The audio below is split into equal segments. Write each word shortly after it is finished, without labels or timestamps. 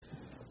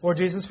Lord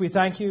Jesus, we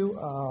thank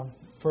you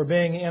for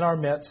being in our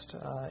midst,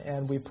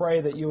 and we pray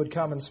that you would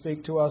come and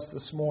speak to us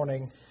this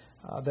morning,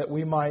 that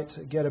we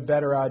might get a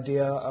better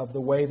idea of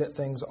the way that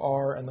things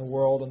are in the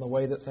world and the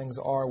way that things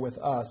are with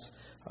us,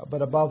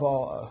 but above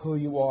all, who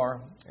you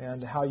are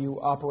and how you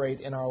operate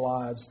in our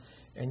lives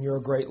and your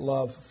great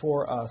love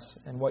for us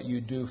and what you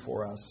do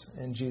for us.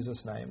 In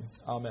Jesus' name,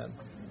 amen.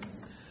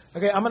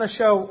 Okay, I'm going to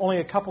show only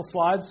a couple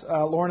slides.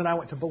 Lauren and I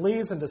went to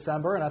Belize in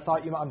December, and I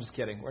thought, I'm just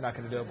kidding. We're not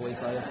going to do a Belize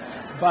slide.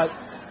 But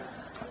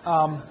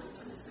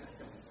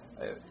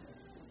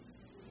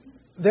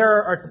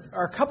there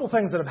are a couple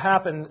things that have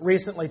happened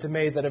recently to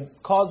me that have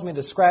caused me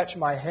to scratch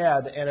my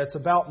head, and it's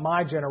about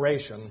my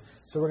generation.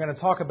 So we're going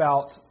to talk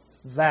about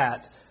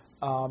that.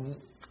 But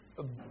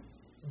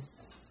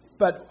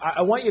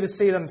I want you to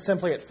see them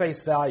simply at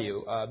face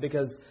value,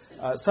 because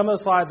some of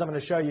the slides I'm going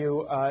to show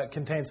you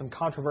contain some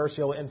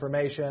controversial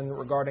information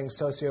regarding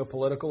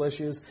socio-political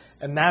issues,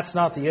 and that's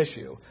not the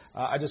issue.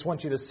 I just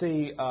want you to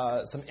see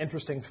some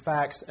interesting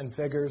facts and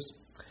figures,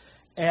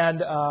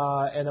 and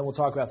then we'll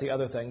talk about the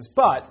other things.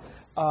 But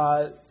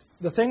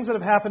the things that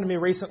have happened to me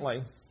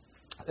recently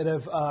that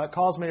have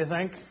caused me to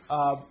think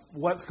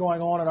what's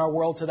going on in our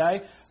world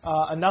today.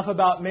 Enough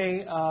about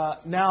me.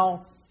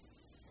 Now,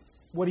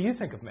 what do you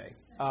think of me?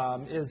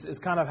 Is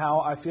kind of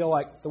how I feel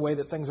like the way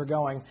that things are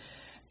going.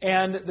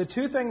 And the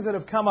two things that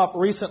have come up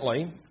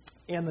recently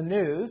in the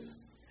news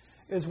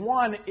is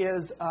one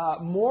is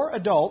more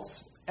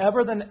adults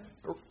ever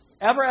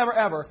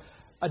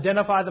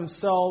identify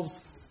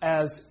themselves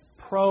as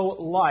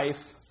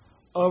pro-life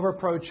over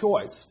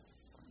pro-choice.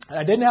 And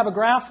I didn't have a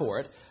graph for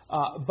it,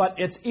 but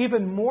it's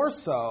even more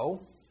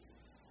so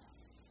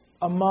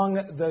among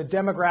the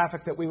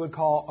demographic that we would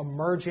call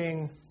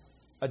emerging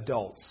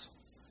adults.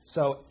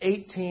 So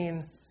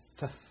 18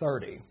 to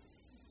 30.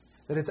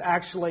 That it's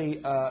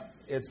actually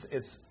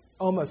it's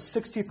almost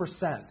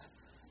 60%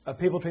 of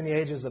people between the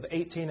ages of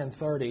 18 and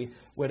 30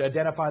 would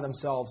identify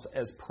themselves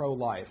as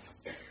pro-life.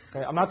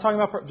 Okay, I'm not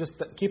talking about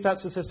just keep that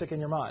statistic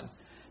in your mind.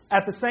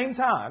 At the same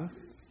time,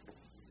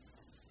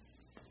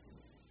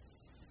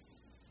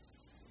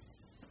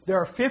 there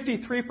are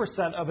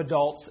 53% of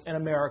adults in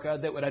America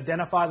that would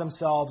identify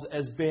themselves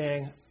as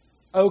being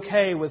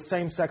okay with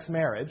same-sex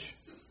marriage.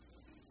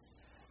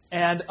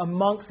 And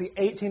amongst the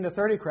 18 to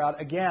 30 crowd,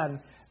 again,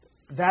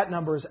 that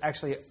number is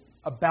actually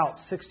about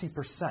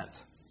 60%.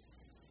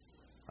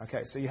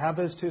 Okay, so you have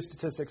those two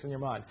statistics in your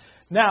mind.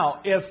 Now,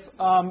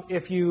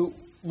 if you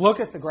look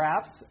at the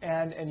graphs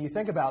and you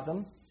think about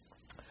them,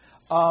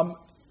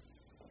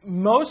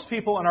 most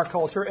people in our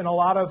culture, and a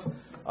lot of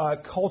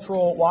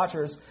cultural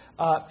watchers,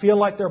 feel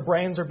like their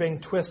brains are being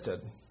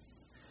twisted.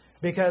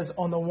 Because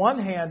on the one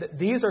hand,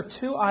 these are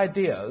two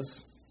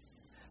ideas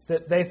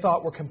that they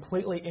thought were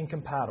completely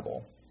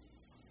incompatible.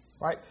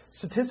 Right?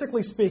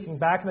 Statistically speaking,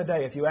 back in the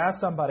day, if you asked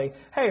somebody,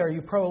 hey, are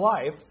you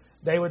pro-life?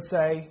 They would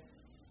say,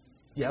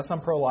 yes, I'm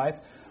pro-life.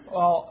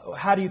 Well,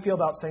 how do you feel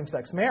about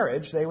same-sex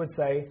marriage? They would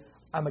say,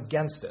 I'm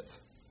against it.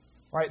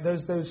 Right?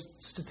 Those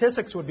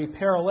statistics would be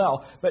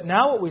parallel. But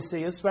now what we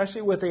see,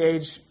 especially with the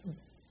age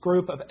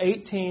group of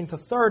 18 to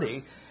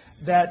 30,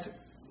 that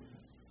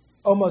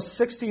around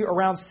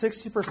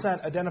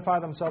 60% identify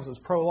themselves as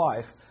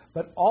pro-life,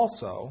 but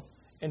also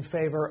in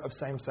favor of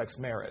same-sex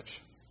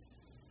marriage.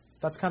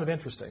 That's kind of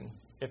interesting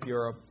if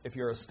you're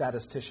a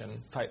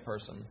statistician type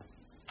person.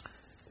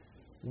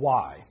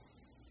 Why?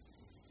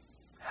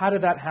 How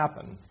did that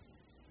happen?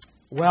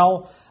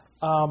 Well,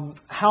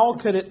 how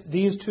could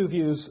these two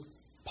views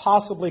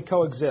possibly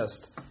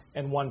coexist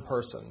in one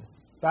person?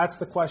 That's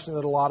the question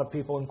that a lot of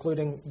people,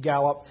 including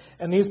Gallup,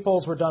 and these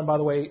polls were done, by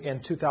the way, in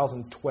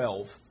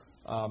 2012.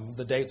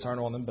 The dates aren't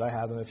on them, but I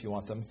have them if you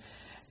want them.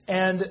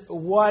 And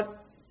what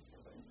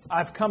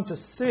I've come to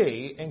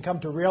see and come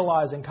to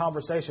realize in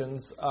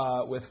conversations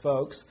with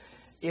folks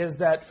is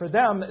that for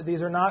them,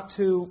 these are not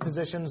two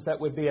positions that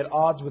would be at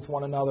odds with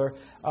one another.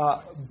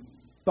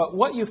 But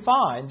what you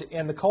find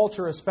in the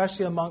culture,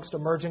 especially amongst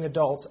emerging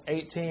adults,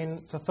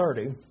 18 to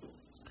 30,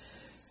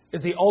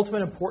 is the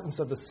ultimate importance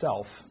of the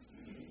self.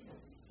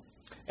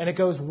 And it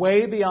goes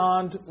way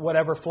beyond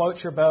whatever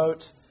floats your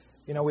boat.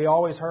 You know, we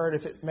always heard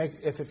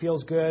if it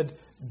feels good,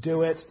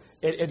 do it.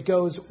 It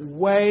goes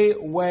way,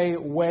 way,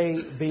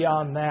 way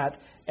beyond that.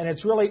 And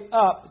it's really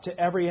up to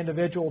every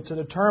individual to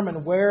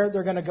determine where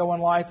they're going to go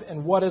in life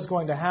and what is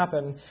going to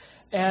happen.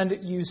 And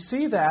you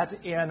see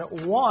that in,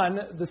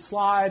 the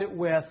slide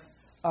with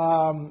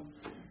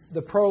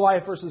the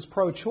pro-life versus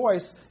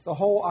pro-choice, the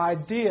whole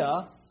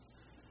idea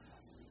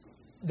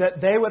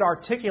that they would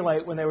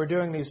articulate when they were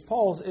doing these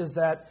polls is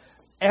that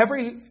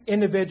every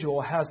individual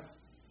has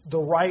the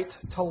right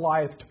to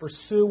life to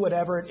pursue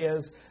whatever it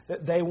is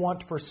that they want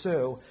to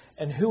pursue.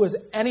 And who is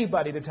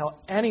anybody to tell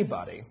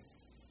anybody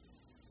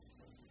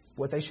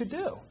what they should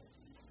do?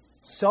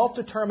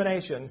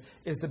 Self-determination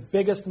is the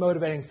biggest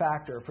motivating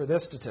factor for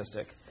this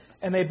statistic.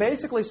 And they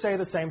basically say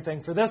the same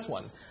thing for this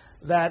one,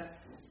 that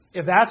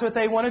if that's what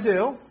they want to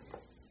do,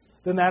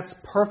 then that's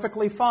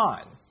perfectly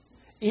fine.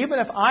 Even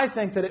if I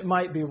think that it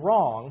might be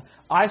wrong,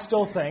 I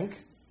still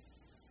think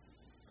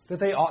that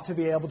they ought to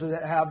be able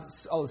to have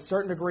a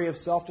certain degree of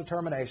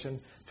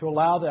self-determination to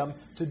allow them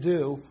to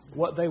do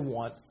what they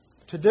want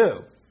to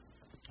do.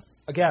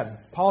 Again,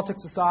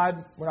 politics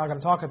aside, we're not going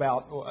to talk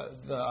about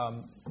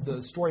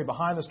the story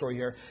behind the story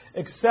here,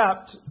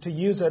 except to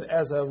use it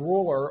as a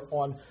ruler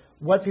on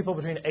what people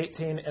between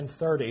 18 and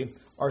 30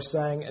 are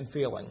saying and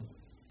feeling.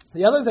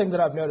 The other thing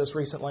that I've noticed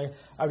recently,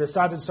 I've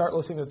decided to start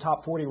listening to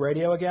Top 40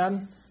 radio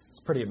again.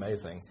 It's pretty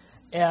amazing.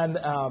 And,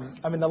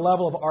 the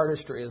level of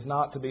artistry is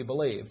not to be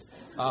believed.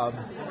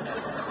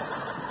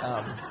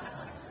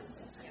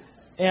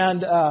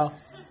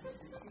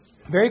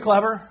 Very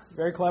clever,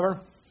 very clever.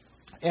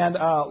 And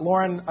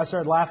Lauren, I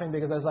started laughing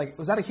because I was like,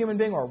 was that a human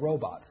being or a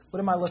robot? What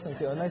am I listening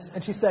to?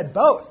 And she said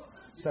both.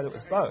 She said it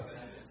was both.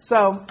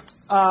 So,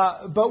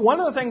 but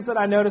one of the things that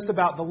I noticed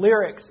about the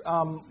lyrics,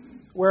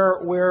 where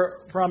we're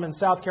from in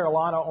South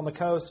Carolina on the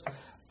coast,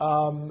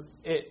 do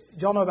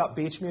y'all know about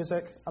beach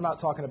music? I'm not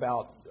talking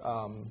about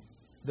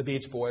the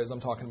Beach Boys. I'm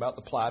talking about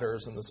the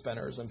Platters and the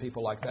Spinners and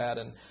people like that.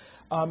 And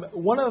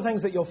one of the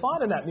things that you'll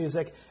find in that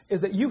music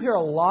is that you hear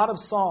a lot of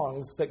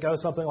songs that go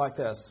something like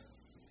this.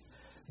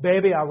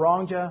 Baby, I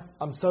wronged you.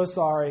 I'm so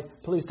sorry.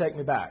 Please take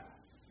me back.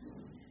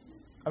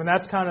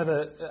 That's kind of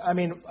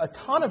a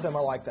ton of them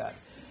are like that.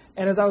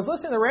 And as I was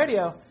listening to the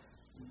radio,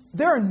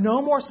 there are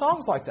no more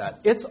songs like that.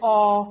 It's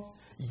all,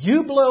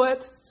 you blew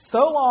it,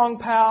 so long,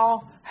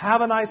 pal,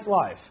 have a nice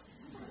life.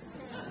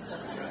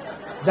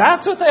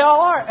 That's what they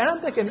all are. And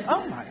I'm thinking,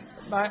 oh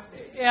my.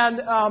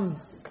 And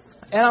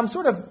I'm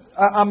sort of,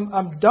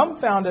 I'm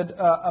dumbfounded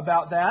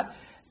about that.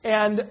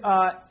 And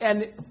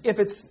if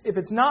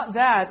it's not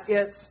that,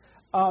 it's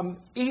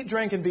eat,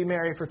 drink, and be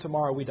merry, for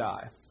tomorrow we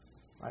die.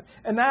 Right?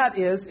 And that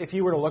is, if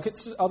you were to look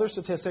at other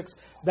statistics,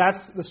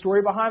 that's the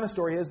story behind the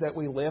story is that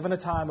we live in a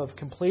time of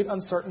complete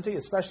uncertainty,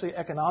 especially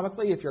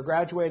economically. If you're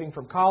graduating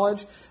from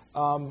college,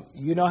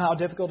 you know how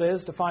difficult it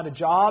is to find a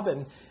job,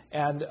 and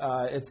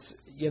it's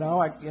you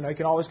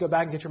can always go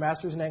back and get your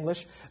master's in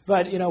English,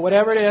 but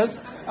whatever it is,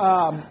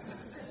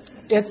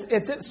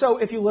 it's so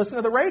if you listen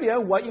to the radio,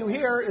 what you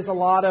hear is a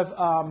lot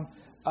of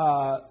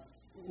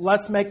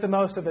let's make the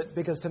most of it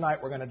because tonight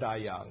we're going to die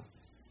young.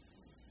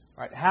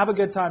 Right, have a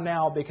good time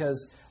now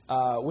because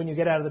when you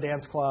get out of the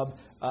dance club,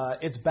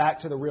 it's back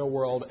to the real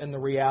world and the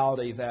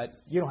reality that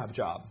you don't have a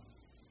job.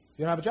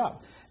 You don't have a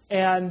job.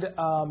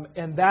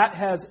 And that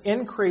has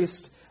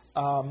increased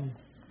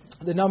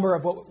the number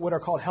of what are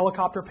called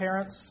helicopter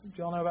parents. Do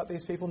you all know about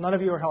these people? None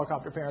of you are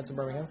helicopter parents in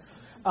Birmingham.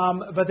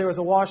 But there was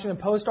a Washington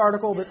Post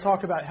article that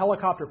talked about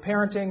helicopter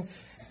parenting.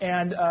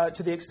 And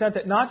to the extent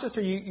that not just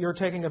you're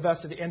taking a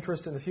vested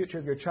interest in the future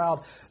of your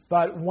child,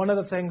 but one of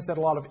the things that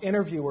a lot of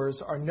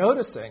interviewers are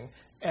noticing,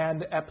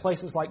 and at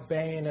places like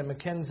Bain and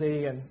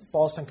McKinsey and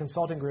Boston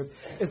Consulting Group,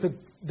 is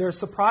they're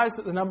surprised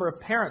at the number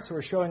of parents who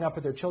are showing up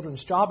at their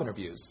children's job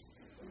interviews.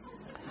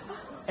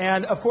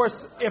 And, of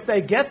course, if they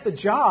get the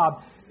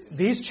job,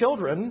 these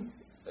children,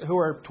 who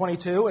are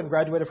 22 and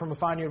graduated from a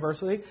fine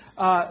university,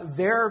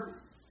 they're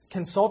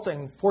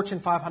consulting Fortune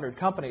 500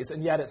 companies,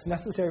 and yet it's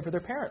necessary for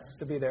their parents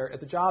to be there at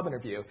the job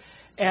interview.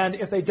 And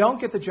if they don't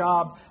get the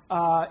job,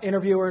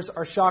 interviewers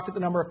are shocked at the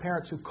number of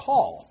parents who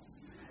call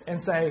and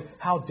say,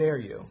 how dare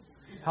you?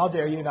 How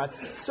dare you not?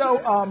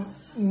 So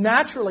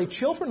naturally,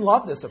 children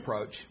love this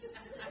approach.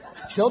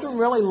 Children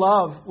really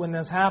love when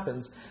this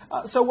happens.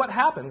 So what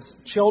happens?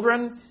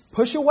 Children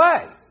push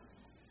away.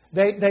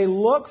 They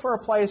look for a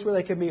place where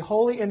they can be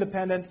wholly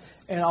independent.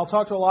 And I'll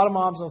talk to a lot of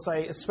moms and they'll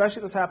say,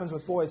 especially this happens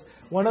with boys,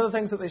 one of the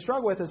things that they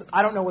struggle with is,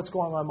 I don't know what's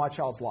going on in my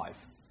child's life.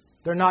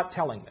 They're not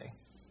telling me.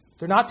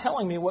 They're not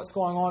telling me what's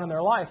going on in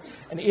their life.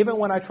 And even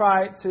when I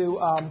try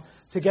to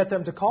get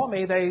them to call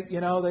me, they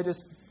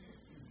just,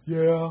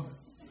 yeah,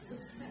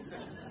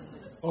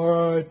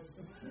 all right,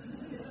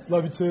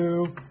 love you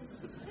too,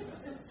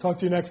 talk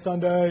to you next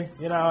Sunday.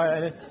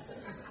 And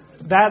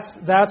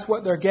that's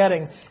what they're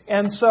getting.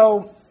 And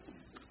so,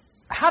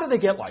 how do they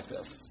get like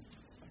this?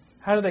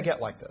 How do they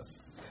get like this?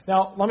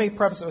 Now, let me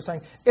preface it with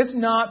saying, it's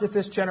not that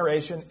this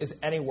generation is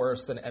any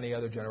worse than any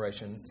other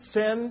generation.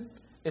 Sin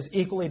is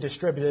equally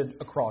distributed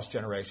across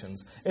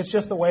generations. It's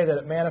just the way that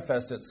it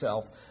manifests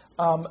itself.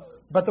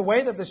 But the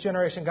way that this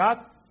generation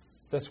got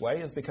this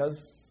way is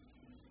because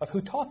of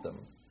who taught them,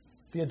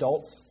 the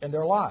adults in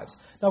their lives.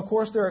 Now, of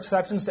course, there are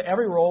exceptions to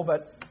every rule,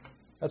 but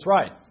that's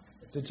right.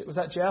 Was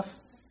that Jeff?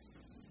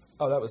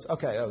 Oh, that was,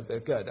 okay, oh,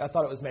 good. I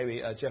thought it was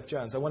maybe Jeff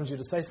Jones. I wanted you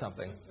to say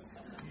something.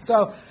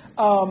 So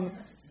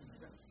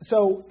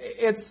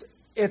it's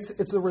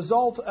a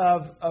result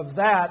of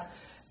that,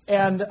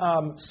 and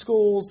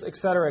schools, et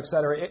cetera, et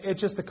cetera.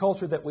 It's just the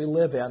culture that we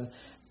live in.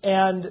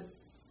 And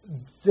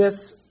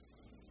there's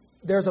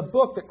a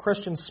book that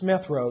Christian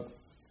Smith wrote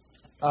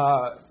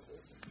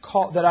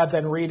that I've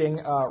been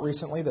reading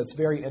recently that's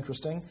very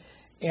interesting.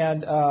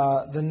 And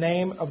the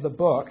name of the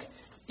book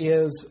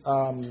is,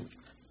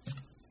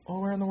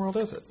 where in the world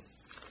is it?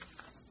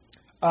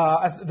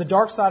 The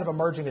Dark Side of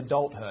Emerging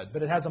Adulthood,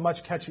 but it has a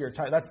much catchier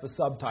title. That's the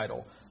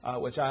subtitle,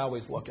 which I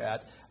always look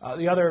at.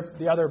 The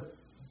other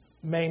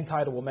main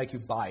title will make you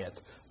buy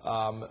it.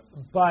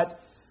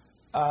 But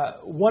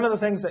one of the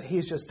things that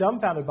he's just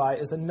dumbfounded by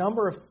is the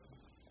number of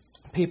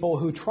people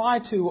who try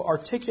to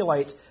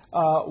articulate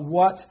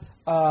what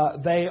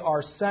they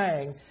are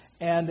saying,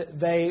 and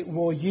they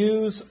will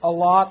use a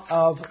lot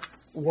of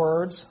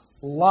words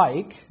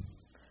like,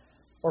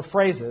 or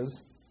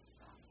phrases,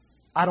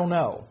 I don't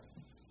know,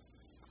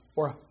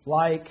 or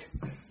like,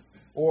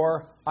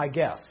 or I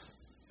guess.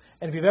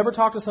 And if you've ever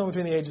talked to someone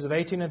between the ages of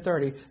 18 and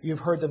 30, you've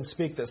heard them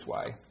speak this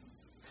way.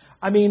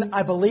 I mean,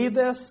 I believe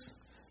this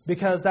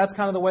because that's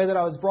kind of the way that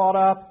I was brought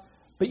up,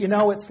 but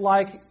it's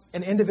like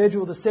an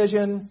individual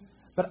decision,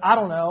 but I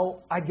don't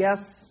know, I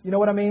guess, you know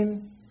what I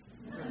mean?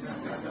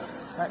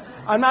 Right?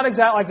 I'm not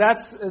exactly like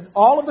that's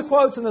all of the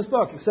quotes in this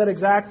book said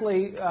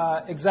exactly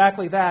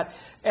that.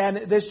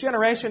 And this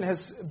generation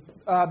has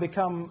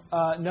become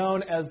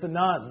known as the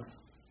nuns,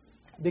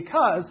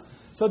 because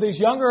these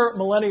younger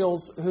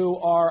millennials who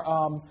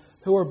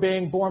are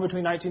being born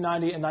between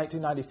 1990 and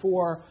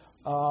 1994,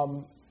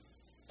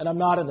 and I'm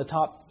not in the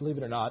top, believe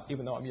it or not,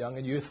 even though I'm young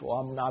and youthful,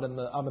 I'm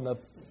in the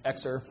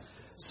Xer.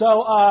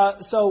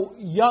 So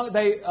young.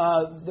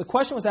 The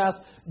question was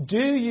asked: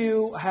 do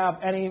you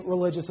have any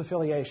religious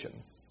affiliation?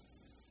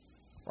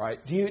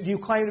 Right? Do you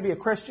claim to be a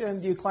Christian?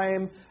 Do you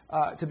claim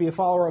to be a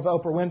follower of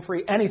Oprah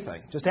Winfrey?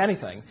 Anything, just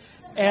anything.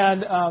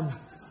 And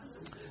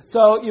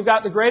so you've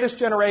got the greatest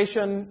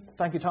generation.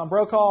 Thank you, Tom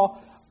Brokaw.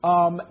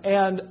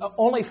 And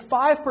only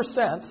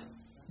 5%,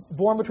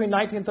 born between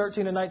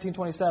 1913 and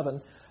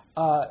 1927,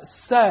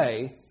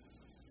 say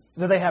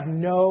that they have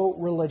no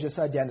religious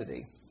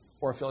identity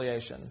or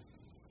affiliation.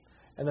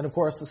 And then, of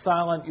course, the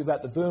silent, you've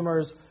got the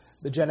boomers,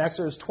 the Gen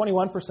Xers,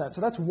 21%.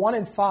 So that's 1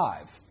 in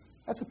 5.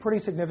 That's a pretty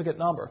significant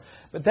number.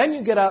 But then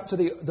you get up to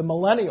the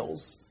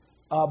millennials,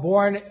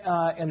 born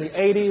in the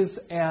 80s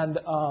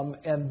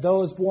and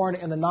those born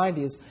in the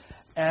 90s,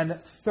 and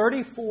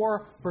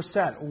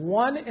 34%,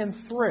 1 in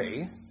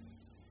 3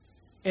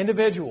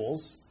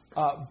 individuals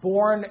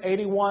born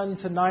 81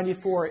 to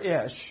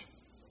 94-ish,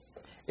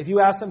 if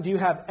you ask them, do you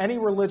have any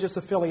religious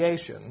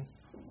affiliation,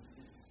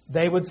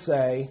 they would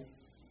say,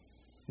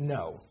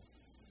 no.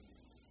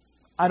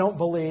 I don't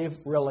believe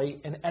really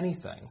in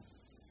anything.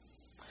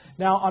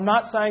 Now, I'm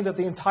not saying that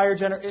the entire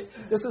generation,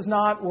 this is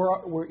not, we're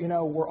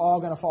all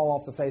going to fall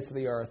off the face of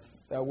the earth.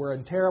 We're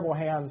in terrible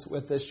hands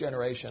with this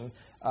generation.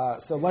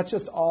 So let's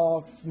just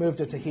all move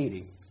to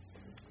Tahiti.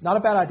 Not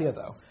a bad idea,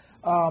 though.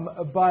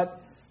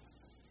 But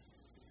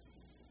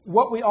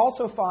what we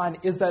also find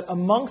is that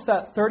amongst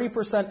that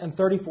 30% and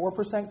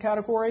 34%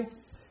 category,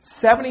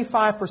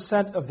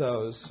 75% of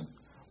those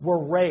were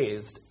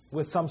raised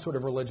with some sort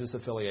of religious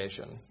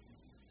affiliation.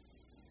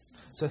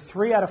 So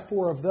 3 out of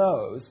 4 of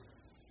those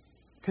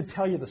could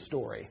tell you the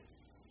story,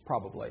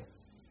 probably.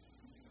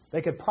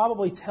 They could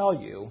probably tell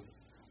you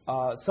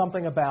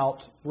something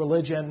about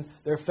religion,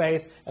 their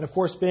faith, and of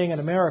course, being in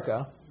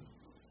America,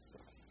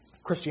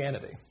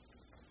 Christianity.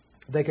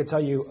 They could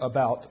tell you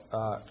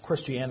about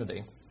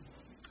Christianity.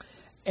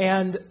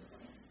 And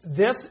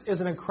this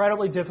is an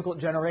incredibly difficult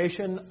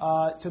generation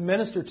to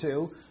minister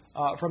to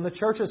from the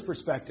church's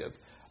perspective.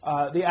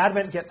 The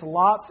Advent gets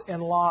lots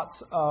and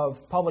lots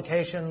of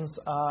publications,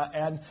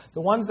 and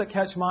the ones that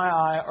catch my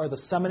eye are the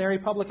seminary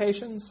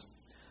publications.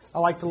 I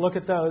like to look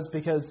at those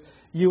because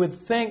you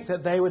would think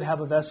that they would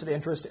have a vested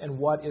interest in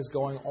what is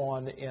going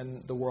on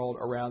in the world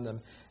around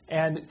them.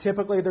 And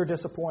typically they're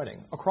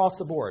disappointing across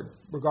the board,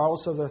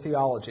 regardless of their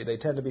theology. They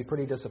tend to be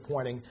pretty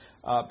disappointing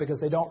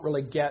because they don't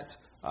really get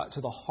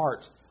to the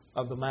heart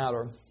of the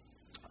matter.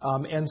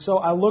 And so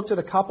I looked at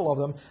a couple of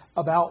them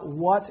about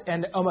what,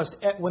 and almost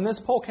when this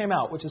poll came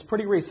out, which is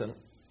pretty recent,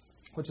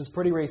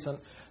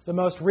 the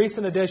most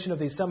recent edition of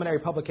these seminary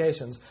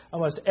publications,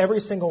 almost every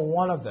single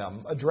one of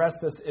them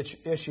addressed this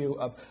issue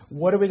of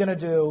what are we going to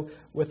do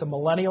with the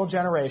millennial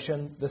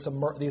generation,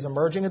 these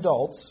emerging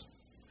adults,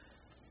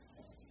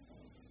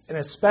 and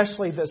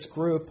especially this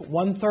group,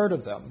 1/3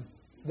 of them,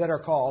 that are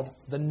called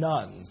the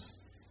nuns.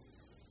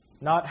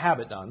 Not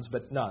habit nuns,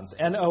 but nuns.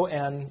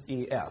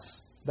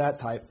 N-O-N-E-S. That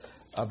type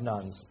of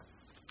nuns.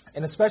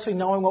 And especially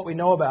knowing what we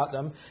know about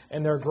them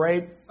and their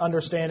great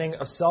understanding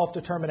of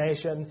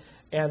self-determination,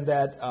 and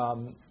that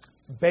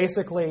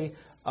basically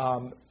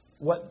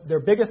what their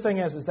biggest thing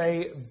is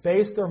they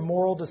base their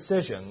moral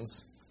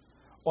decisions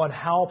on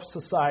how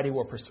society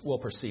will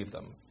perceive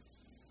them.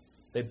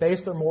 They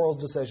base their moral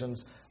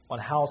decisions on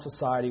how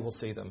society will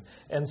see them.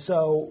 And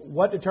so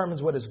what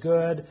determines what is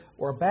good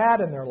or bad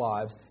in their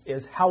lives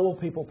is how will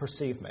people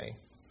perceive me.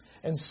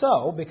 And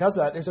so, because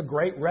of that, there's a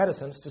great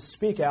reticence to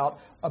speak out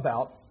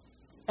about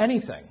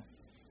anything.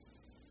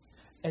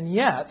 And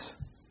yet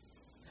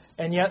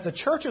the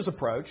church's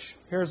approach,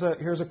 here's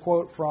a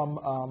quote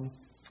from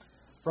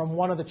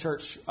one of the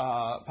church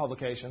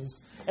publications,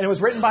 and it was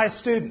written by a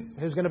student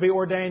who's going to be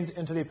ordained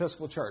into the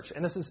Episcopal Church.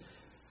 And this is,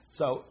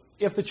 so,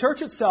 if the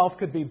church itself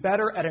could be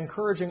better at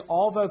encouraging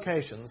all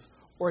vocations,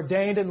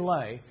 ordained and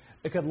lay,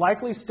 it could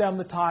likely stem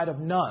the tide of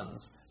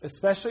nuns,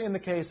 especially in the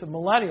case of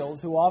millennials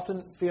who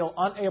often feel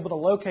unable to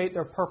locate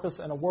their purpose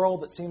in a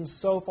world that seems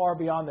so far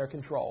beyond their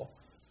control.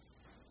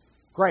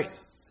 Great.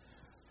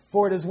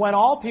 For it is when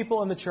all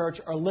people in the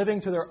church are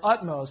living to their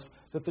utmost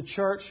that the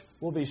church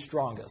will be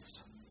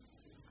strongest.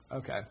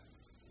 Okay.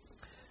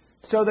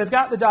 So they've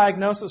got the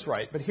diagnosis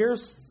right, but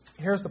here's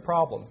the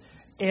problem.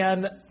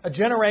 In a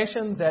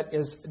generation that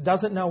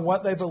doesn't know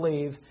what they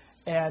believe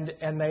and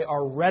they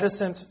are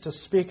reticent to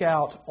speak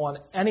out on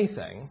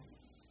anything,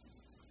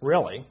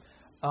 really,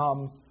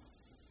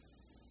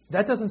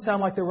 that doesn't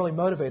sound like they're really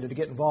motivated to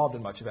get involved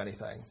in much of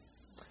anything.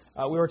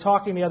 We were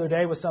talking the other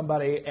day with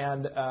somebody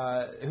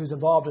who's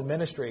involved in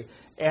ministry,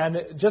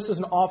 and just as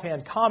an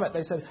offhand comment,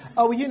 they said,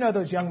 "Oh, well, you know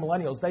those young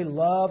millennials, they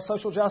love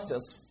social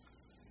justice."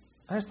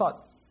 And I just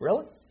thought,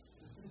 really?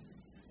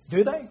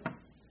 Do they?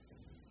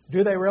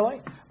 Do they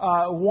really?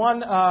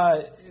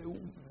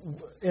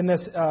 In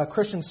this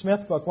Christian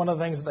Smith book, one of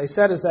the things that they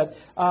said is that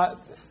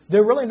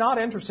they're really not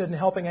interested in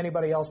helping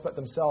anybody else but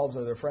themselves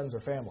or their friends or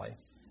family.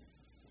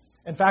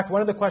 In fact, one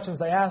of the questions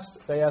they asked,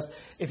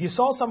 if you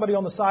saw somebody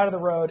on the side of the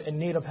road in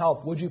need of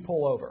help, would you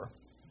pull over?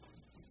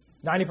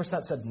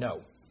 90% said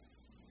no.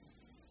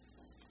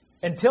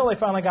 Until they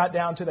finally got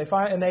down to,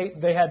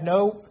 they had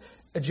no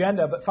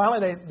agenda, but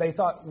finally they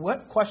thought,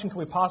 what question can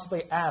we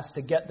possibly ask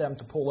to get them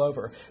to pull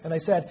over? And they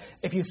said,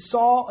 if you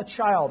saw a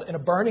child in a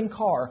burning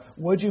car,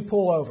 would you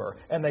pull over?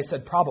 And they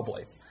said,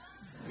 probably.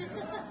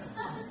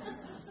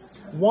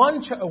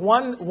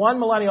 One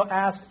millennial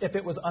asked if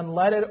it was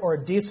unleaded or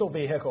a diesel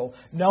vehicle,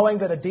 knowing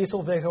that a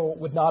diesel vehicle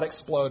would not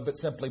explode but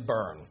simply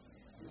burn.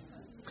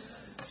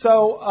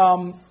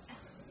 So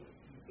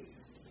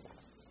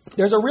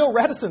there's a real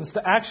reticence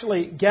to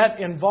actually get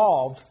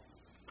involved.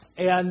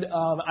 And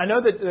I know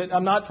that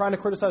I'm not trying to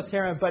criticize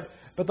Karen, but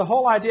the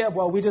whole idea of,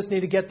 well, we just need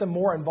to get them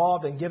more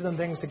involved and give them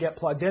things to get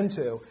plugged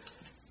into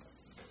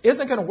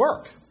isn't going to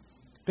work.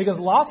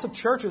 Because lots of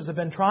churches have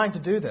been trying to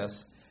do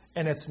this,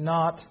 and it's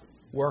not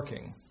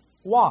working.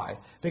 Why?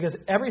 Because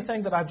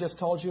everything that I've just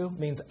told you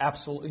means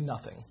absolutely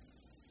nothing.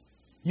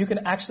 You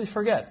can actually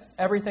forget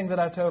everything that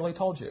I've totally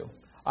told you.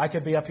 I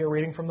could be up here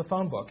reading from the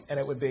phone book, and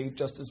it would be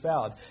just as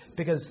valid.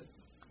 Because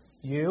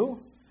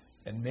you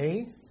and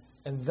me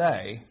and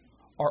they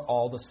are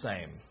all the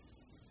same.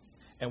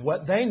 And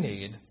what they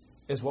need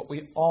is what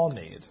we all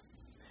need.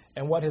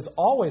 And what has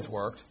always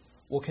worked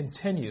will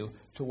continue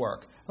to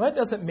work. Well, that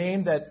doesn't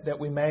mean that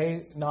we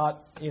may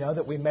not,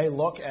 that we may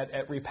look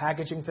at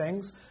repackaging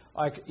things.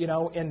 Like,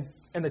 in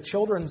the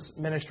children's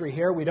ministry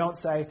here, we don't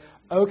say,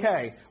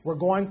 okay, we're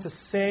going to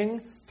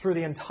sing through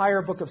the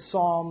entire book of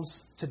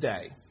Psalms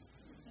today.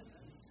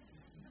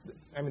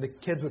 I mean, the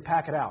kids would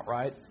pack it out,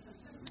 right?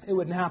 It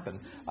wouldn't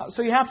happen.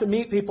 So you have to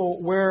meet people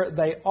where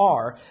they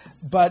are.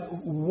 But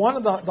one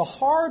of the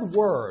hard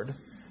word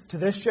to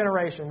this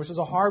generation, which is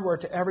a hard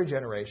word to every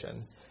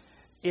generation,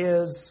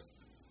 is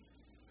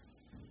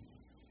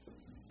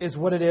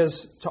what it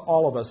is to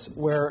all of us,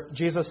 where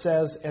Jesus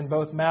says in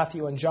both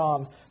Matthew and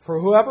John, "For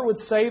whoever would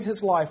save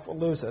his life will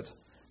lose it,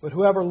 but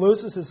whoever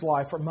loses his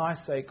life for my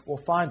sake will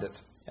find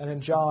it." And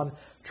in John,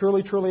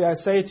 "Truly, truly, I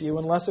say to you,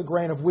 unless a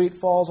grain of wheat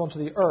falls onto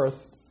the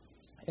earth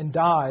and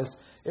dies,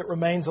 it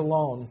remains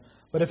alone.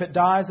 But if it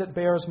dies, it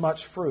bears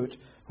much fruit.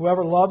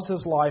 Whoever loves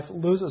his life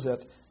loses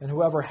it, and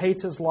whoever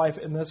hates his life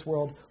in this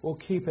world will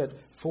keep it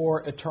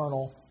for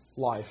eternal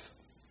life."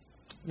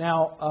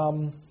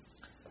 Now,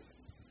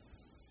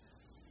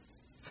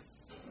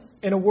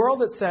 in a world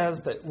that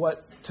says that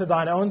what to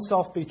thine own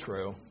self be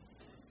true,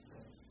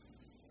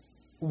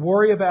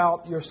 worry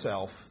about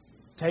yourself,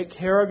 take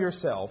care of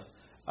yourself,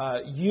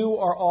 you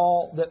are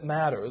all that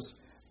matters,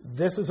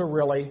 this is a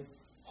really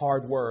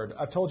hard word.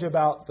 I've told you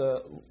about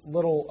the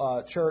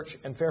little church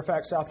in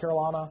Fairfax, South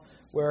Carolina,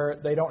 where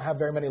they don't have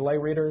very many lay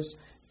readers.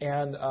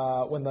 And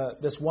when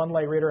this one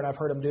lay reader, and I've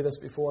heard him do this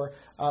before,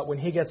 when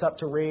he gets up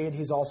to read,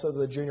 he's also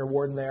the junior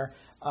warden there.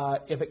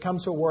 If it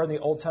comes to a word in the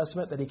Old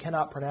Testament that he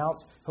cannot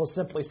pronounce, he'll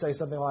simply say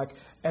something like,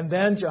 "And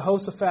then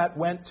Jehoshaphat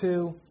went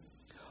to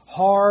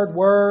hard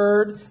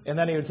word," and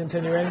then he would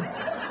continue reading.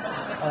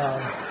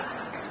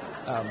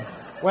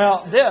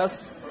 Well,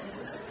 this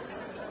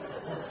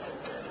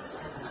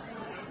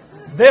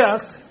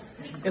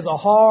is a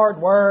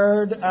hard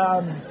word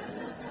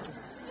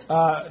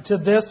to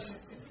this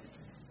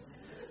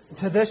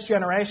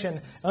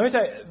generation. And let me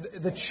tell you,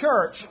 the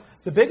church,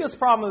 the biggest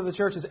problem that the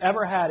church has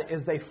ever had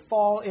is they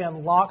fall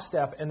in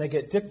lockstep and they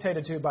get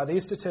dictated to by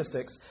these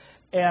statistics,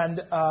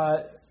 and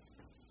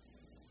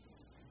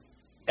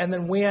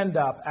then we end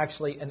up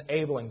actually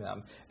enabling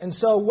them. And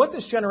so what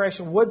this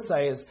generation would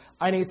say is,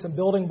 I need some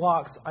building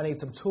blocks, I need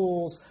some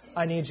tools,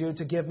 I need you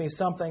to give me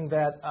something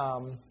that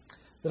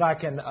I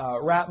can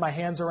wrap my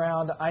hands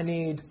around. I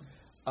need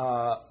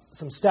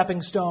some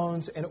stepping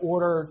stones in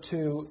order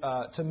to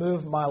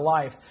move my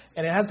life.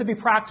 And it has to be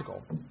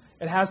practical.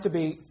 It has to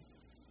be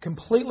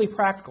completely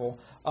practical.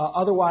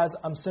 Otherwise,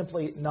 I'm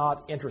simply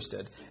not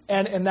interested.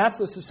 And that's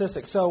the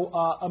statistic. So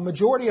a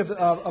majority of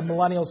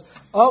millennials,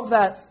 of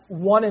that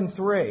 1 in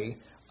 3,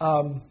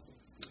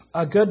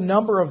 a good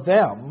number of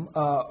them,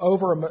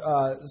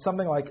 over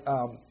something like...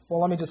 well,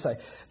 let me just say,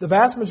 the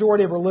vast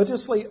majority of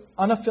religiously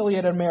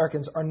unaffiliated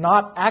Americans are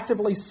not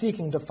actively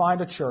seeking to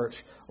find a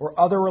church or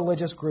other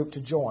religious group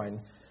to join.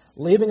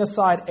 Leaving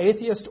aside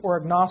atheists or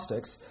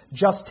agnostics,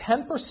 just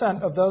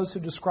 10% of those who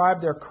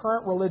describe their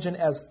current religion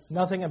as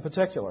nothing in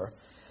particular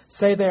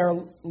say they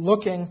are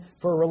looking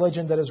for a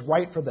religion that is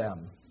right for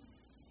them.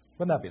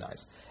 Wouldn't that be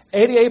nice?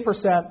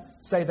 88%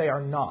 say they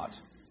are not.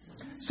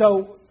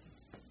 So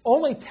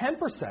only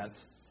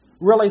 10%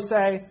 really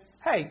say,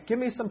 hey, give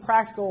me some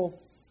practical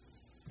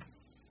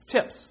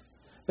tips.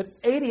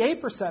 But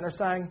 88% are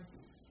saying,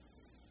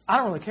 I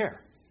don't really care.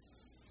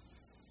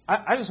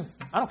 I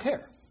don't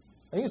care.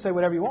 And you can say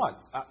whatever you want.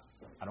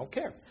 I don't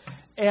care.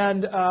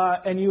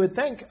 And you would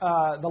think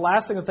the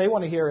last thing that they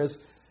want to hear is,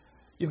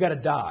 you've got to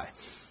die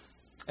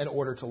in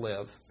order to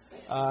live.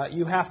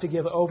 You have to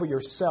give over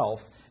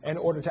yourself in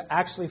order to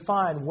actually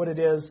find what it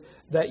is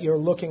that you're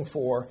looking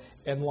for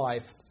in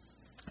life.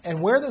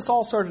 And where this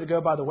all started to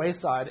go by the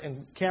wayside,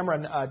 and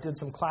Cameron did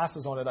some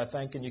classes on it, I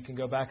think, and you can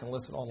go back and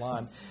listen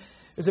online,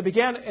 is it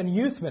began in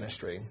youth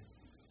ministry.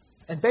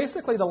 And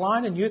basically the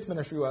line in youth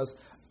ministry was,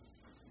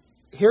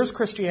 here's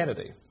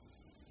Christianity.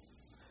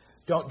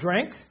 Don't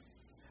drink,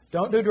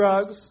 don't do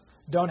drugs,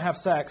 don't have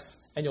sex,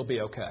 and you'll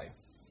be okay.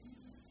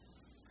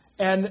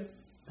 And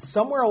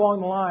somewhere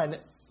along the line,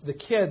 the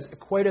kids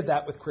equated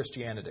that with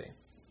Christianity.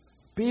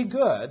 Be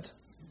good,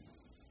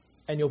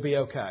 and you'll be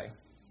okay.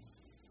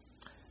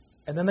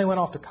 And then they went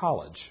off to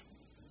college.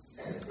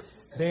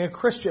 Being a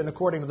Christian,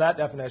 according to that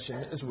definition,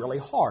 is really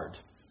hard.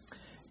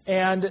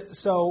 And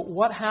so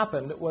what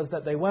happened was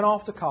that they went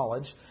off to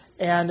college,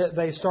 and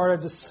they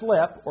started to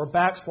slip, or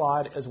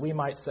backslide, as we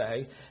might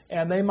say,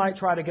 and they might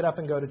try to get up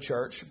and go to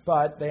church,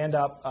 but they end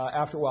up,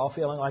 after a while,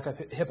 feeling like a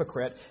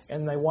hypocrite,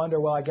 and they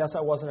wonder, well, I guess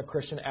I wasn't a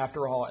Christian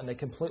after all, and they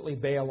completely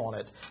bail on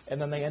it, and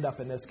then they end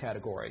up in this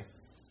category.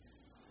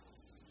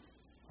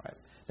 Right.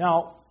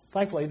 Now,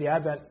 thankfully, the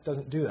Advent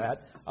doesn't do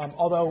that,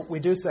 although we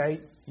do say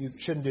you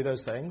shouldn't do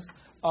those things.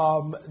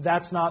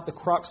 That's not the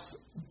crux,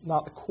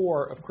 not the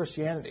core of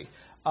Christianity.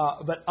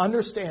 But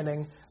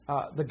understanding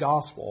the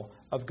gospel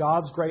of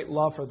God's great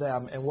love for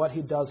them and what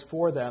He does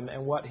for them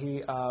and what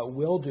He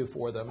will do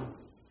for them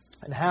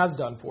and has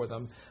done for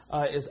them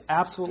is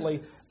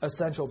absolutely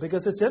essential,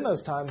 because it's in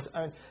those times.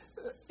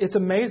 It's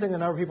amazing the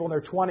number of people in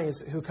their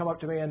 20s who come up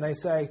to me and they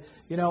say,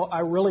 I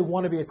really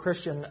want to be a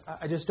Christian.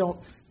 I just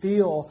don't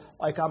feel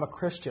like I'm a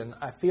Christian.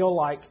 I feel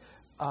like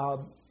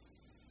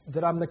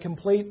that I'm the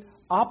complete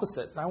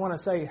opposite. And I want to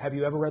say, have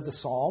you ever read the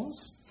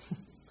Psalms?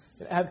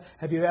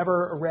 Have you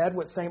ever read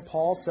what St.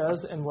 Paul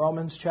says in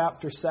Romans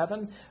chapter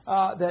 7?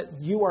 That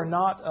you are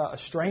not a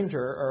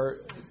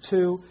stranger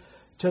to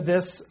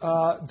this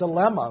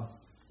dilemma.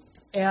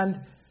 And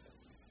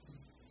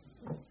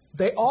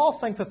they all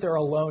think that they're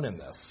alone in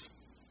this.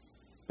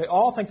 They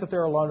all think that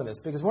they're alone in this,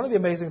 because one of the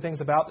amazing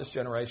things about this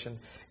generation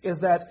is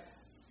that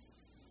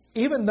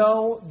even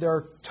though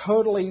they're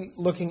totally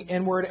looking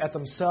inward at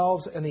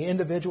themselves and the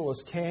individual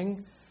as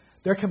king,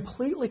 they're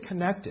completely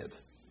connected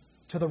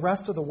to the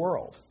rest of the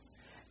world.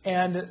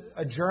 And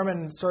a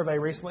German survey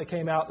recently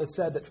came out that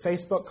said that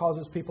Facebook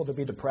causes people to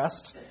be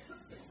depressed.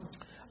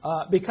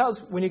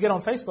 Because when you get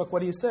on Facebook,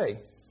 what do you see?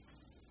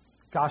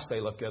 Gosh, they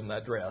look good in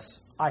that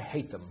dress. I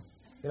hate them.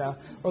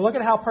 Or look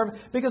at how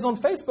perfect. Because on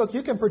Facebook,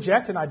 you can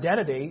project an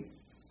identity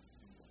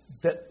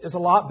that is a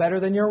lot better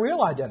than your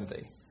real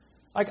identity.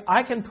 Like,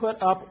 I can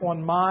put up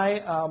on my,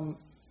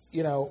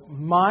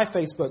 my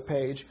Facebook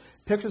page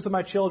pictures of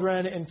my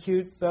children in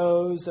cute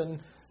bows and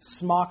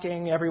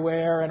smocking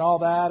everywhere and all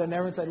that, and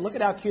everyone said, look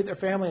at how cute their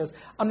family is.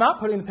 I'm not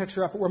putting the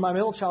picture up where my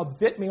middle child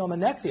bit me on the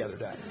neck the other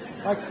day.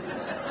 Like,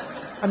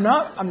 I'm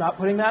not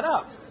putting that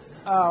up.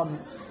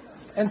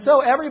 And so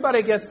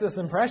everybody gets this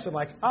impression,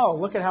 like, oh,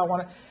 look at how I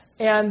want to.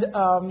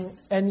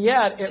 And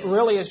yet it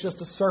really is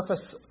just a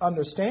surface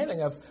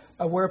understanding of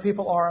where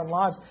people are in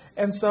lives.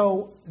 And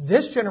so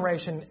this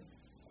generation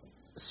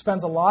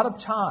spends a lot of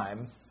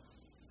time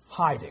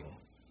hiding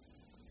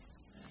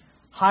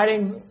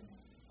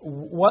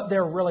what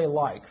they're really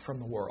like from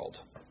the world.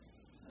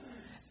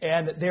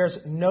 And there's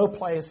no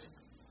place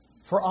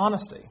for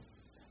honesty.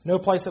 No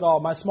place at all.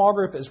 My small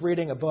group is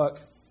reading a book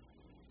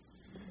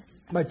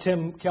by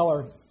Tim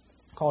Keller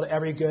called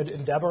Every Good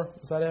Endeavor.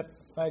 Is that it,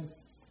 Meg?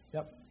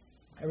 Yep.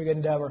 Every Good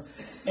Endeavor.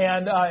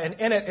 And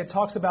in it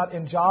talks about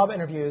in job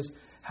interviews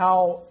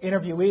how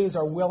interviewees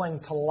are willing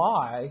to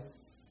lie,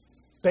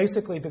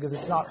 basically because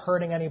it's not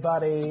hurting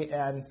anybody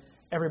and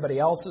everybody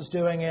else is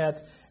doing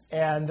it.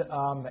 And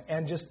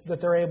just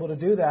that they're able to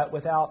do that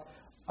without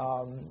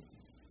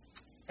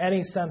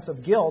any sense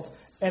of guilt.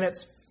 And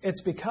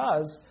it's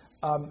because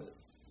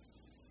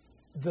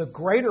the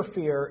greater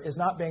fear is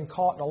not being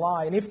caught in a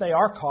lie. And if they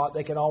are caught,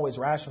 they can always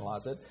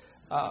rationalize it.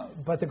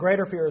 But the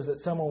greater fear is that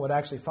someone would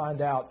actually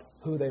find out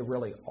who they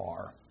really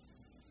are.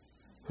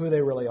 Who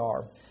they really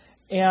are.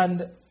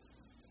 And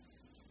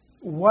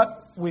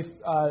what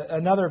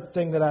another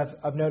thing that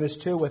I've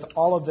noticed too with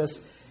all of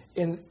this,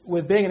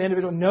 with being an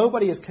individual,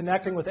 nobody is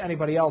connecting with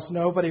anybody else.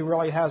 Nobody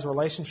really has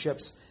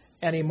relationships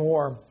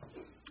anymore.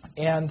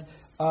 And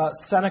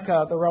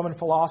Seneca, the Roman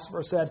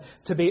philosopher, said,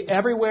 to be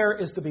everywhere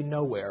is to be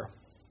nowhere.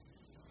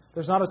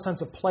 There's not a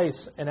sense of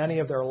place in any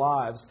of their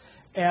lives.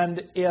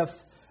 And if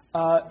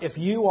if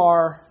you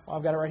are, well,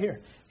 I've got it right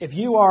here. If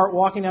you are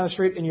walking down the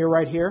street and you're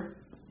right here,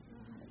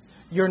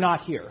 you're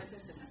not here,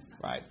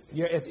 right?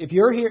 If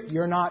you're here,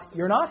 you're not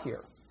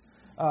here.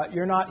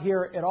 You're not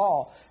here at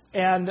all.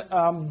 And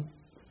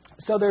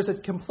so there's a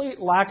complete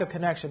lack of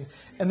connection.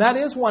 And that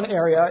is one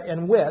area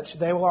in which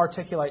they will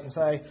articulate and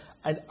say,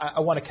 I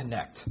want to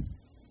connect.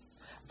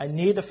 I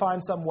need to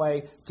find some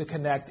way to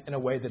connect in a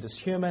way that is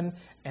human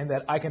and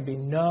that I can be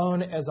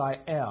known as I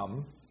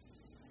am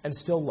and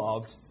still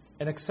loved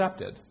and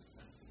accepted.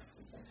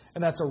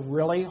 And that's a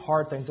really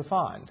hard thing to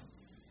find,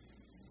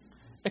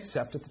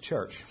 except at the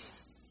church.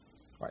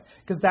 Right?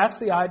 Because that's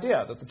the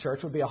idea, that the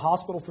church would be a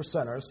hospital for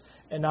sinners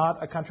and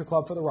not a country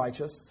club for the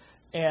righteous,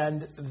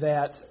 and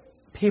that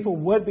people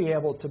would be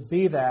able to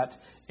be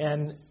that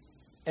and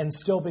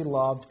still be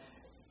loved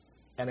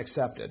and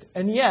accepted.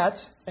 And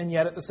yet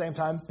at the same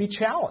time, be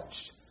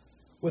challenged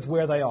with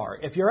where they are.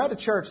 If you're at a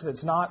church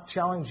that's not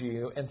challenging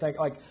you and think,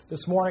 like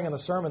this morning in the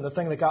sermon, the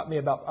thing that got me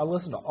about, I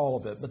listened to all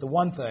of it, but the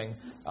one thing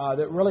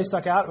that really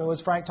stuck out to me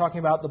was Frank talking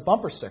about the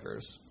bumper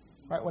stickers.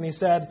 Right? When he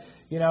said,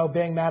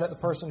 being mad at the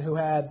person who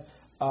had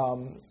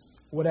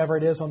whatever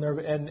it is on their,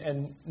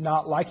 and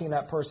not liking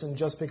that person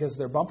just because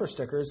they're bumper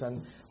stickers.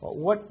 And well,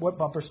 what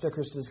bumper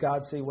stickers does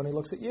God see when he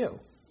looks at you?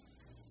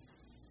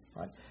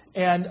 Right?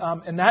 And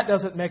that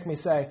doesn't make me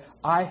say,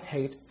 I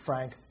hate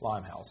Frank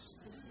Limehouse.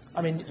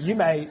 I mean, you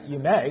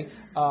may,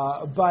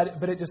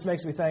 but it just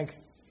makes me think,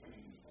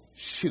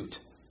 shoot.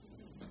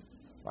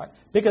 Right?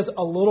 Because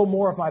a little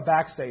more of my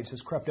backstage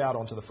has crept out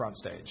onto the front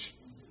stage.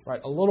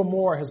 Right? A little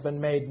more has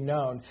been made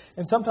known.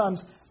 And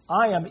sometimes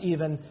I am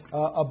even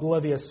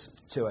oblivious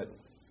to it.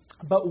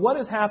 But what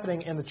is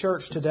happening in the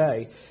church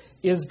today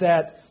is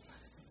that,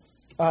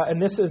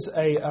 and this is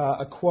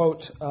a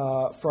quote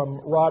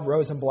from Rod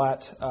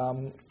Rosenblatt,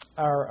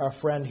 our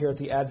friend here at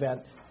the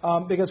Advent,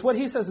 because what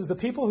he says is the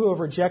people who have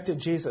rejected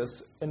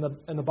Jesus in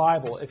the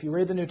Bible, if you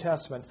read the New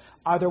Testament,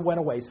 either went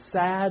away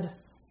sad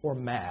or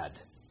mad.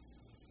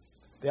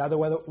 They either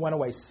went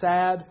away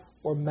sad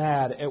or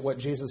mad at what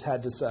Jesus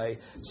had to say.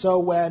 So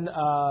when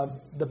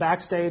the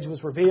backstage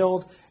was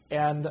revealed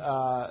and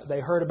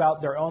they heard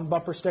about their own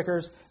bumper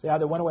stickers, they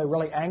either went away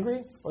really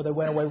angry or they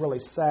went away really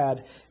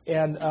sad.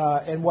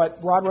 And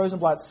what Rod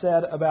Rosenblatt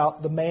said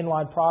about the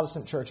mainline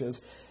Protestant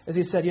churches is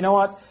he said, you know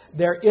what,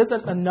 there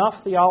isn't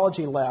enough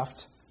theology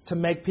left to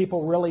make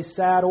people really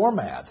sad or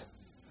mad.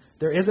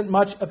 There isn't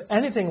much of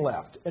anything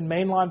left in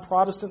mainline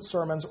Protestant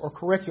sermons or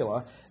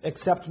curricula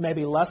except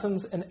maybe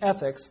lessons in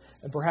ethics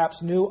and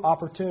perhaps new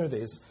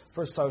opportunities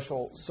for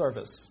social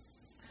service.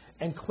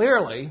 And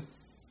clearly,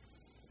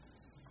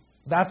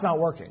 that's not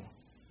working.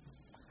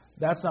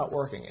 That's not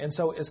working. And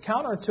so as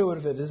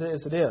counterintuitive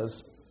as it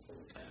is,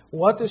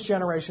 what this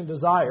generation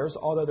desires,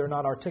 although they're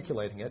not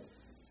articulating it,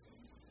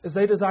 is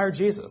they desire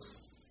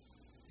Jesus.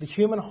 The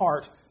human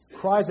heart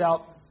cries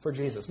out for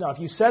Jesus. Now, if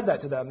you said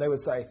that to them, they would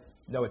say,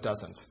 no, it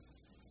doesn't.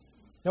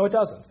 No, it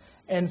doesn't.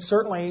 And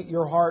certainly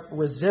your heart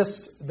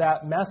resists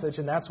that message,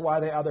 and that's why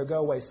they either go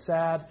away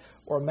sad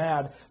or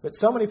mad. But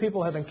so many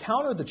people have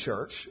encountered the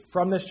church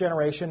from this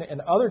generation and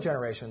other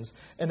generations,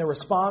 and the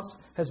response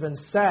has been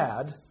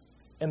sad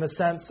in the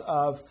sense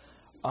of,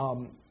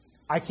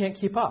 I can't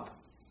keep up.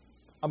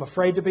 I'm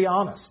afraid to be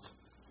honest.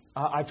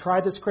 I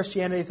tried this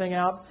Christianity thing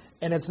out,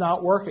 and it's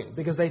not working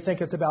because they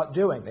think it's about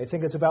doing. They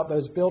think it's about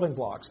those building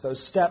blocks,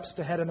 those steps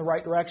to head in the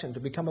right direction, to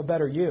become a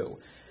better you.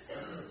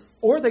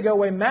 Or they go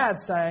away mad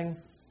saying,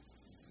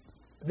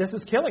 this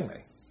is killing me.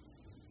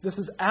 This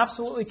is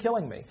absolutely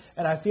killing me.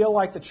 And I feel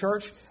like the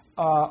church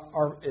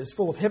is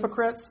full of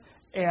hypocrites,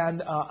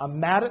 and I'm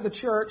mad at the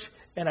church,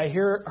 and I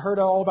heard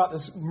all about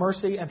this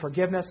mercy and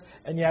forgiveness,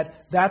 and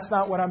yet that's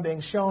not what I'm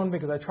being shown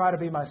because I try to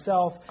be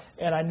myself,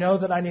 and I know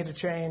that I need to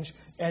change,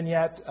 and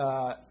yet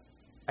I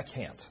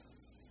can't.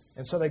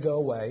 And so they go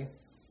away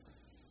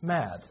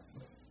mad.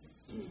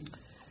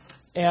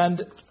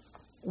 And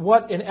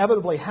what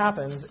inevitably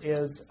happens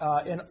is,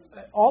 in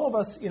all of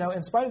us,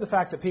 in spite of the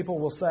fact that people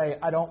will say,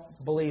 I don't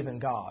believe in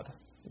God.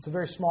 It's a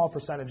very small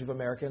percentage of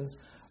Americans.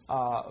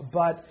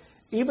 But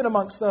even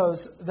amongst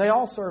those, they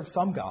all serve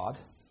some God.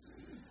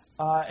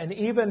 And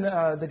even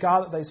the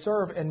God that they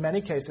serve, in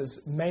many cases,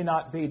 may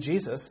not be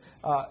Jesus,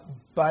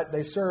 but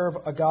they serve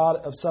a God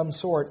of some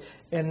sort.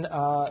 In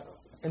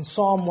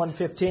Psalm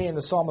 115,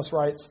 the psalmist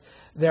writes,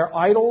 their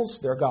idols,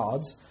 their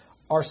gods,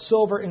 are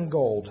silver and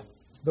gold,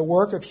 the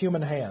work of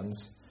human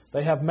hands.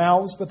 They have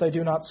mouths, but they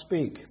do not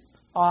speak,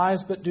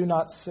 eyes, but do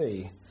not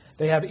see.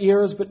 They have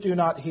ears, but do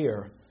not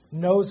hear,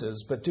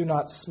 noses, but do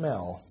not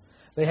smell.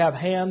 They have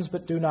hands,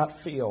 but do not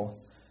feel.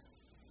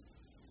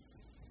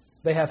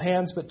 They have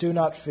hands, but do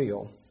not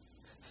feel,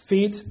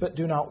 feet, but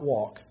do not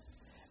walk,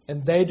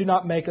 and they do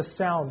not make a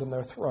sound in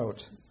their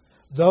throat.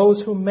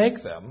 Those who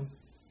make them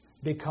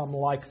become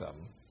like them.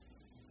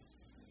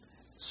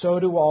 So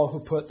do all who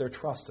put their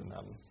trust in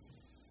them.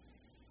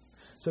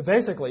 So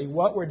basically,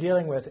 what we're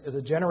dealing with is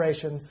a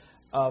generation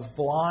of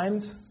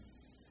blind,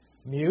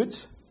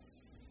 mute,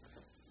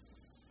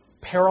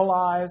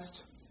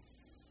 paralyzed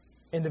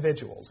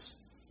individuals.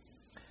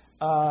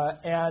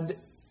 And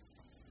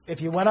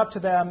if you went up to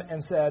them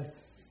and said,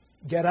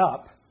 get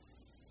up,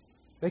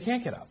 they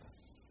can't get up.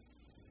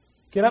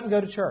 Get up and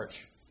go to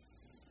church.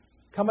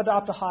 Come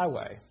adopt a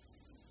highway.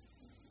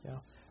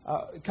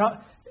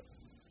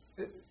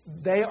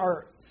 They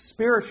are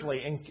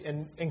spiritually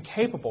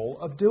incapable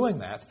of doing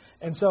that.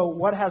 And so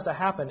what has to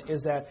happen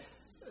is that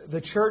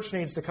the church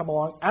needs to come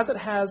along, as it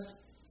has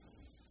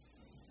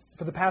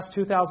for the past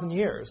 2,000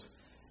 years,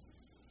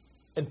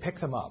 and pick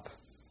them up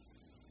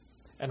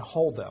and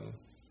hold them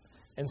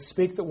and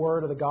speak the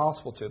word of the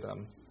gospel to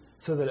them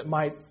so that it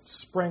might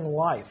spring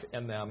life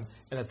in them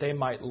and that they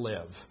might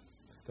live,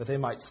 that they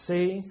might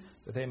see,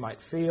 that they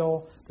might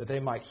feel, that they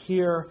might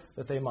hear,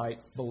 that they might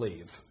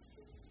believe.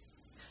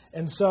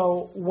 And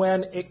so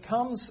when it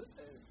comes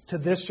to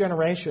this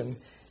generation,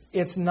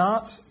 it's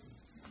not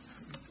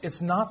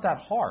that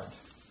hard.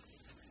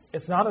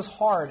 It's not as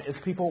hard as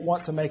people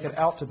want to make it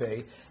out to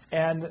be.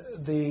 And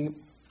the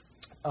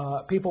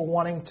people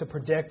wanting to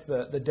predict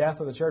the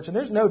death of the church. And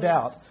there's no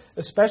doubt,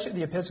 especially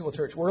the Episcopal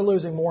Church, we're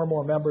losing more and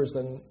more members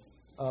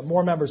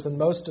than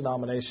most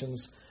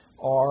denominations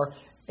are.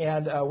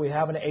 And we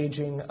have an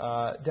aging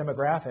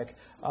demographic.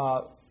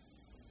 But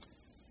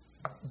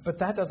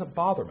that doesn't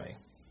bother me,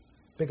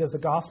 because the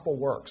gospel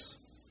works.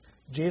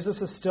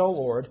 Jesus is still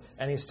Lord,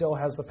 and he still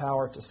has the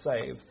power to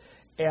save.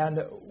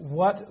 And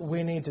what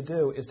we need to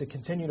do is to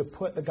continue to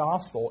put the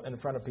gospel in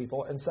front of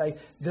people and say,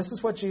 this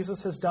is what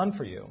Jesus has done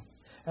for you.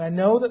 And I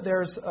know that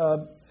there's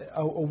a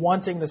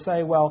wanting to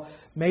say, well,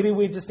 maybe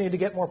we just need to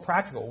get more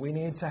practical. We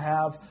need to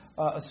have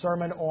a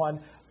sermon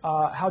on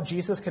how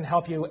Jesus can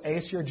help you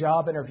ace your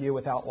job interview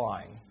without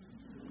lying.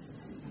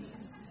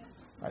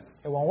 Right?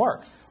 It won't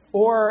work.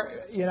 I've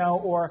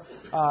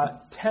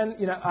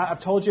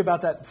told you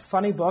about that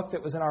funny book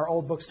that was in our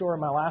old bookstore in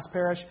my last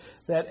parish,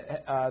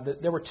 that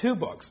there were two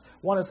books.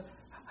 One is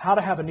How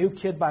to Have a New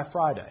Kid by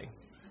Friday.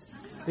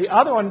 The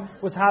other one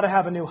was How to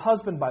Have a New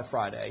Husband by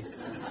Friday.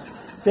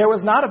 There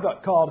was not a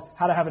book called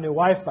How to Have a New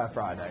Wife by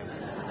Friday.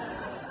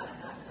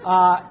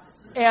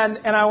 And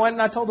I went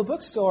and I told the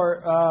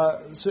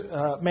bookstore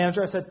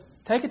manager, I said,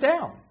 take it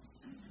down.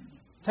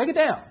 Take it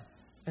down.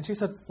 And she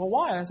said, well,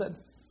 why? And I said,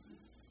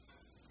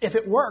 if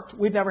it worked,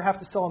 we'd never have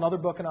to sell another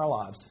book in our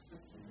lives.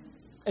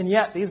 And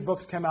yet, these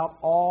books come out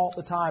all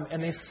the time.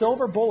 And these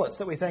silver bullets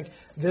that we think,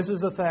 this is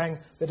the thing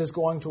that is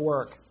going to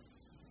work,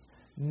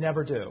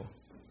 never do.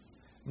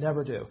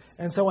 Never do.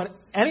 And so when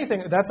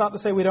anything, that's not to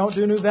say we don't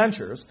do new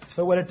ventures,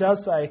 but what it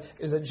does say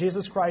is that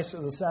Jesus Christ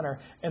is the center,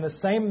 and the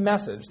same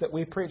message that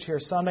we preach here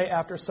Sunday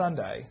after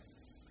Sunday,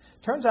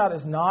 turns out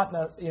is not,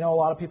 a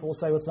lot of people will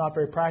say, well, it's not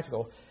very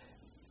practical.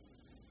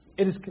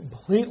 It is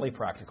completely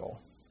practical,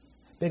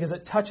 because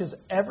it touches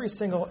every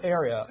single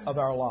area of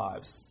our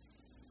lives.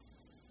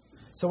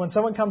 So when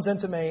someone comes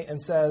into me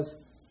and says,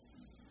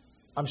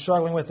 I'm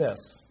struggling with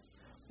this,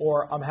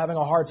 or I'm having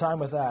a hard time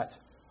with that,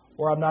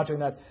 or I'm not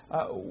doing that,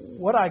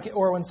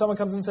 or when someone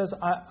comes and says,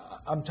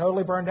 I'm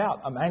totally burned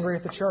out, I'm angry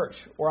at the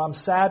church, or I'm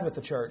sad with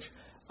the church,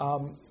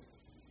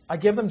 I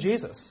give them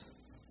Jesus.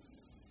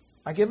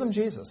 I give them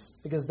Jesus,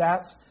 because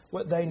that's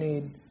what they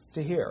need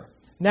to hear.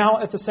 Now,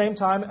 at the same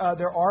time,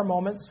 there are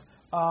moments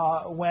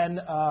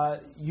when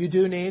you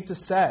do need to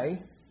say,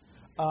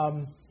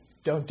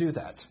 don't do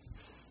that.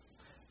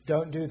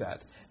 Don't do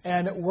that.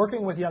 And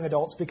working with young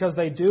adults, because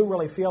they do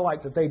really feel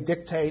like that they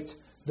dictate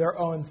their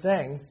own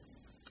thing,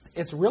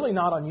 it's really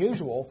not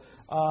unusual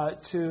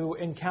to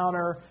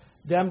encounter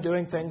them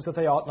doing things that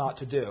they ought not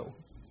to do.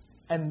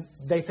 And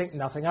they think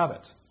nothing of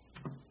it.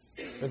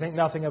 They think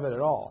nothing of it at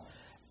all.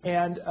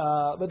 And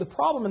but the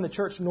problem in the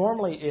church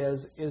normally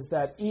is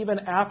that even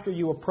after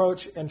you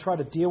approach and try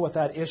to deal with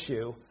that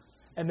issue,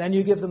 and then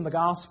you give them the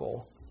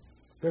gospel,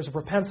 there's a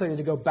propensity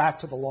to go back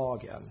to the law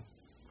again.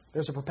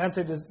 There's a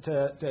propensity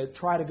to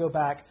try to go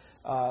back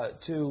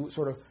to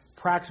sort of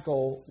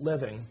practical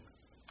living,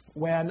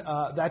 when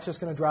that's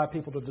just going to drive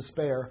people to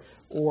despair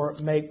or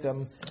make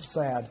them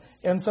sad.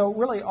 And so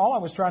really all I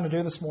was trying to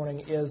do this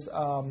morning is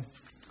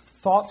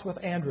thoughts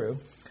with Andrew.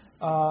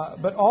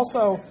 But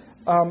also,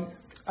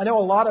 I know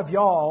a lot of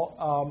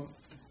y'all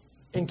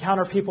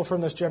encounter people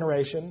from this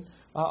generation.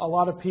 A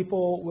lot of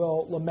people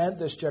will lament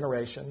this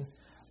generation.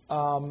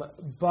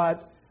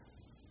 But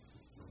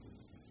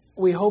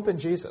we hope in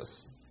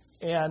Jesus.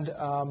 And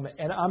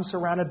I'm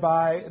surrounded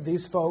by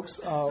these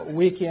folks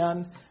week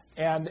in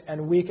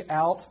and week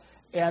out.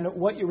 And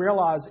what you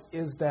realize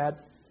is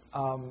that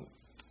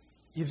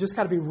you've just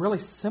got to be really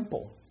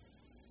simple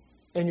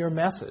in your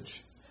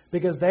message,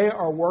 because they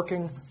are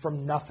working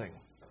from nothing.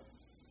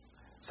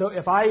 So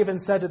if I even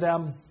said to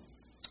them,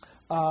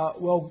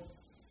 well,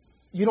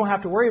 you don't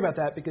have to worry about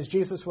that because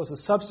Jesus was a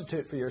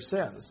substitute for your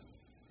sins.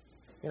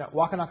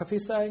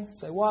 Wakanakafise?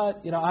 Say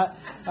what?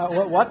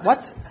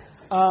 What?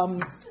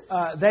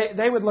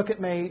 They would look at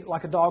me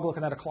like a dog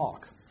looking at a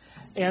clock.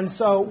 And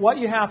so what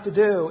you have to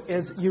do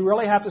is you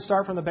really have to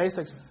start from the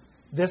basics.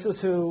 This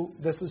is who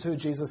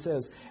Jesus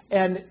is.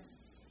 And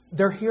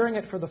they're hearing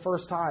it for the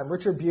first time.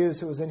 Richard Buse,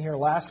 who was in here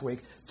last week,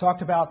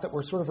 talked about that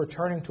we're sort of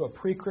returning to a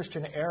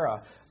pre-Christian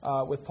era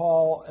with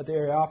Paul at the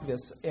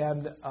Areopagus.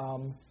 And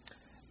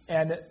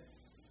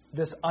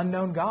this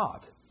unknown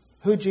God.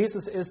 Who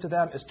Jesus is to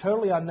them is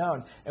totally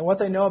unknown. And what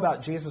they know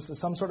about Jesus is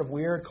some sort of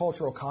weird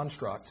cultural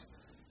construct,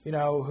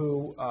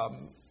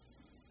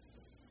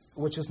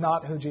 which is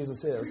not who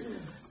Jesus is.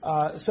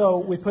 So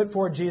we put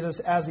forward Jesus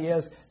as he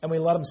is, and we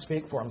let him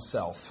speak for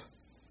himself.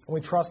 And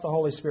we trust the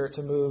Holy Spirit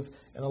to move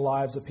in the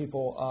lives of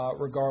people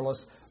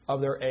regardless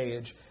of their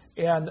age.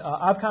 And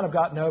I've kind of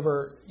gotten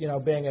over,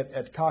 being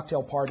at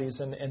cocktail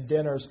parties and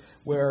dinners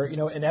where,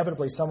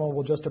 inevitably someone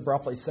will just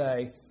abruptly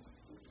say,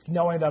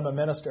 knowing that I'm a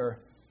minister,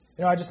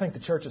 I just think the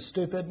church is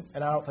stupid,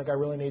 and I don't think I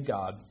really need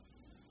God.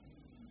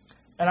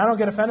 And I don't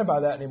get offended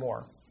by that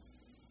anymore.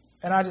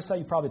 And I just say,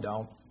 you probably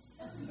don't.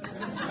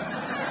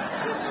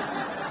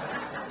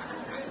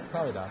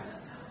 Probably don't.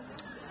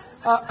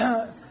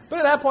 But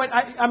at that point,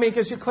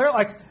 because you're clear,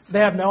 they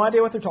have no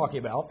idea what they're talking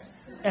about,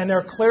 and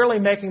they're clearly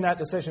making that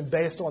decision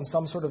based on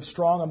some sort of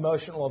strong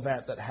emotional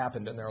event that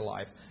happened in their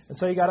life. And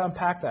so you got to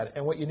unpack that.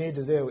 And what you need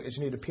to do is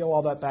you need to peel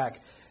all that back,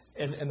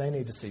 and they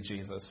need to see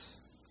Jesus.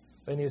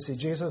 They need to see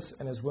Jesus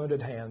and his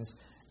wounded hands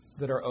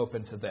that are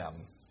open to them.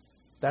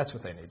 That's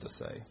what they need to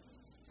say.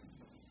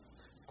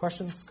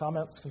 Questions,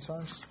 comments,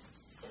 concerns?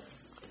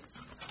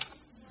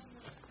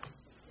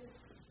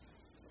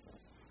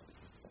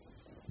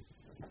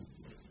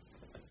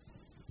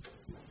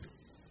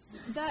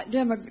 That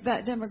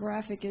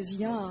demographic is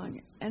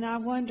young, and I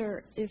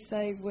wonder if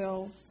they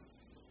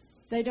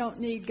don't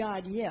need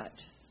God yet.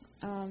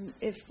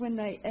 If when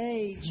they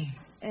age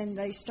and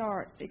they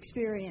start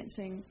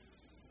experiencing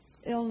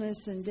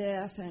illness and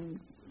death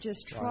and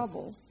just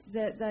trouble,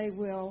 that they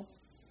will,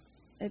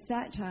 at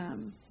that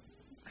time,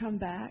 come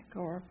back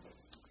or...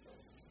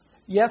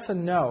 Yes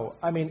and no.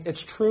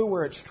 It's true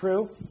where it's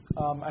true.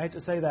 I hate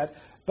to say that.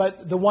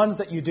 But the ones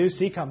that you do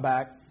see come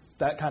back,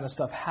 that kind of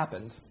stuff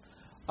happened.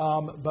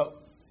 But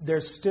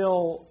there's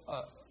still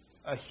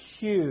a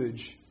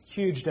huge,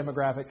 huge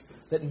demographic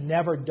that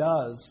never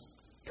does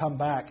come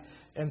back.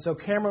 And so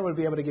Cameron would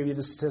be able to give you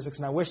the statistics,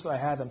 and I wish that I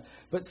had them.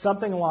 But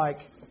something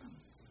like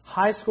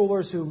high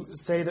schoolers who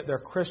say that they're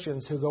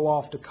Christians who go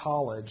off to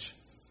college,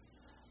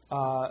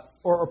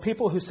 or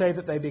people who say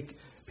that they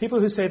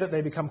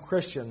become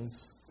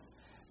Christians,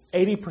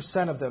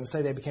 80% of them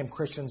say they became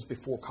Christians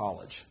before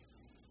college.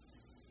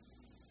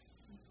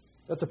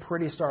 That's a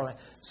pretty startling.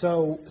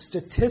 So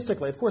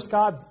statistically, of course,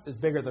 God is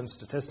bigger than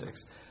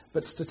statistics,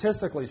 but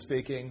statistically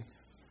speaking,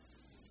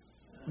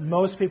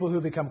 most people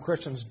who become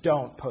Christians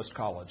don't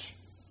post-college.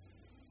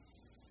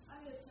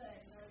 I'm just saying,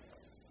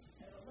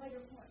 at a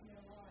later point in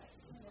their life,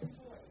 when they're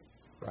 40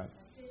 Right.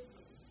 or 50,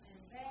 and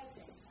bad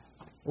things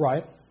happen,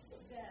 Right.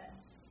 then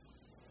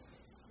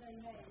they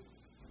may,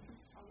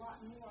 a lot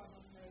more of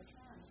them may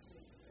turn to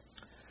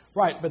Jesus.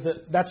 Right,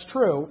 but that's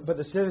true. But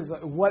the statistics,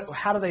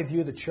 how do they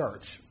view the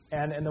church?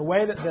 And the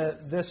way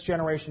that this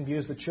generation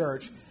views the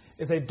church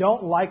is they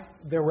don't like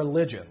their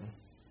religion.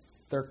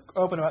 They're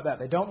open about that.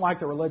 They don't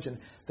like the religion.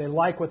 They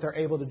like what they're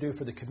able to do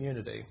for the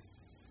community.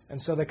 And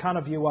so they kind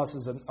of view us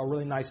as a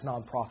really nice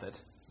nonprofit.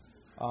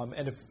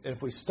 And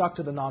if we stuck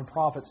to the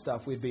nonprofit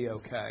stuff, we'd be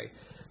okay.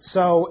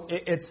 So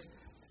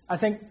I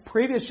think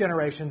previous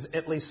generations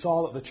at least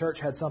saw that the church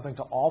had something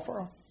to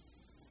offer.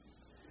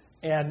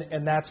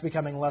 And that's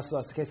becoming less and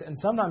less the case. And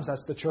sometimes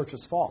that's the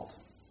church's fault,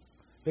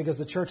 because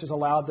the church has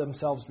allowed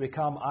themselves to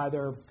become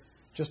either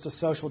just a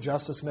social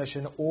justice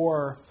mission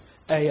or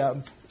a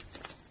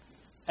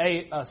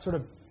sort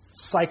of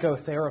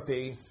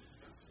psychotherapy.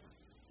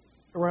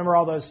 Remember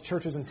all those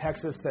churches in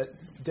Texas that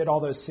did all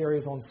those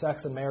series on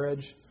sex and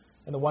marriage,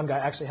 and the one guy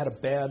actually had a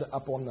bed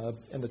up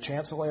in the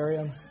chancel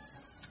area?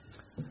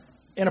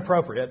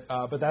 Inappropriate,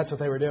 but that's what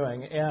they were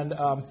doing.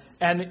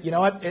 And you know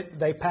what?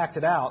 They packed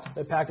it out.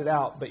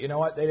 But you know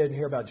what? They didn't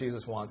hear about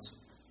Jesus once.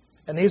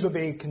 And these would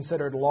be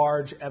considered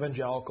large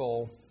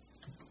evangelical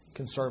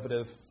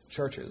conservative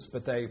churches,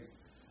 but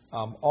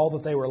all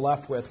that they were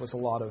left with was a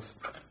lot of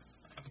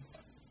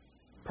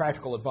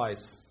practical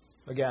advice.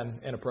 Again,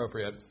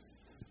 inappropriate.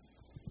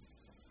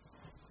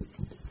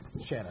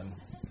 Shannon.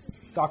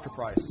 Dr.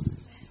 Price.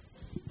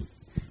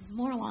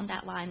 More along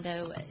that line,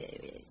 though,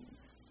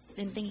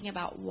 in thinking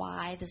about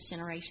why this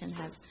generation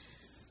has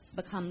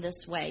become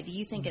this way, do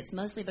you think it's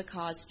mostly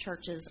because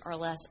churches are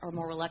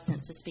more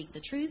reluctant to speak the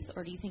truth,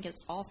 or do you think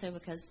it's also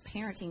because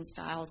parenting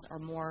styles are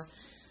more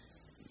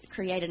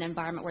create an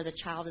environment where the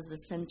child is the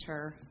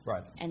center,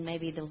 right, and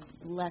maybe the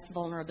less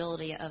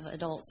vulnerability of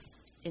adults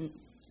in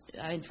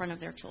front of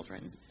their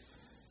children?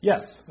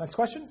 Yes. Next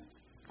question.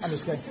 I'm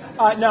just kidding.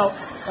 No.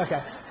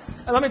 Okay.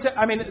 Let me tell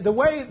you, the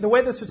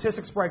way the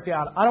statistics break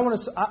down, I don't want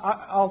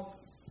to.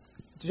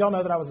 Did y'all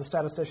know that I was a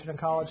statistician in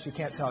college? You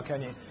can't tell,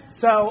 can you?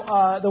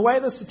 So the way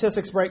the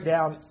statistics break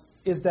down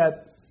is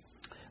that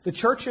the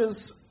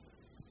churches,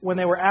 when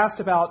they were asked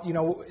about,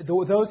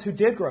 those who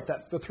did grow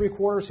up, the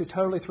 3/4 who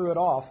totally threw it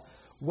off,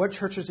 what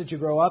churches did you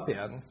grow up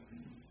in?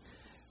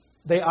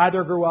 They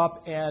either grew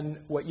up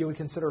in what you would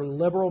consider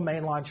liberal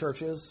mainline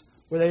churches,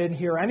 where they didn't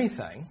hear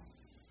anything,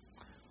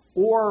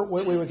 or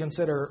what we would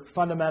consider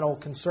fundamental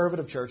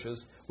conservative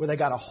churches, where they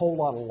got a whole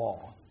lot of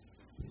law.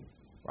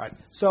 Right.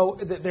 So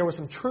there was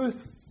some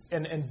truth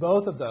in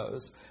both of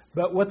those.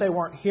 But what they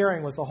weren't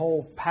hearing was the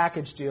whole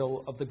package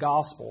deal of the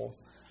gospel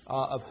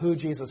of who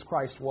Jesus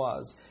Christ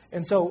was.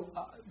 And so,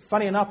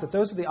 funny enough, that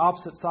those are the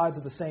opposite sides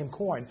of the same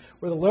coin,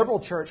 where the liberal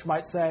church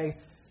might say,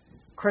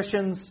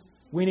 Christians,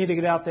 we need to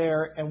get out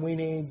there and we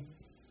need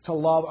to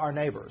love our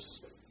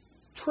neighbors.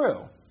 True.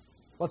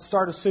 Let's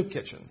start a soup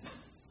kitchen.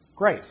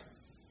 Great.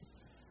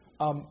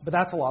 But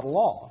that's a lot of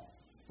law,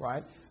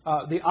 right?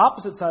 The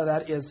opposite side of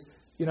that is,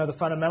 the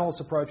fundamentalist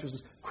approach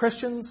is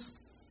Christians,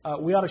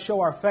 we ought to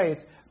show our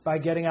faith by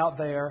getting out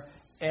there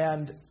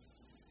and,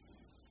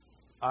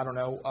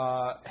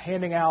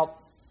 handing out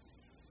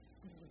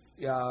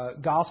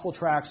gospel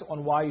tracts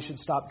on why you should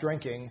stop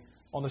drinking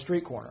on the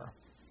street corner.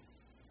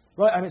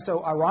 Right?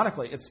 So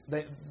ironically,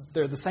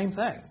 they're the same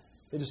thing.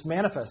 They just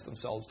manifest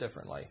themselves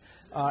differently.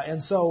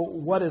 And so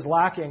what is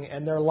lacking,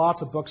 and there are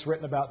lots of books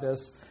written about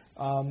this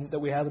that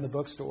we have in the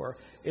bookstore,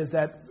 is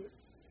that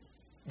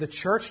the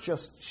church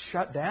just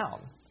shut down,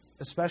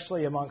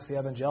 especially amongst the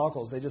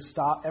evangelicals. They just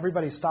stopped.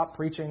 Everybody stopped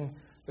preaching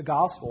the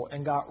gospel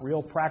and got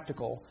real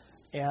practical.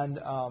 And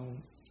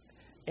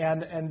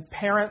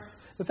parents,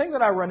 the thing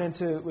that I run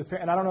into with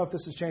parents, and I don't know if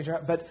this is changing,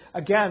 but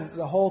again,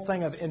 the whole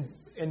thing of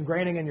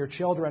ingraining in your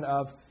children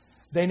of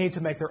they need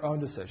to make their own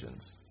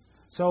decisions.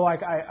 So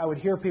I would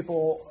hear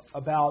people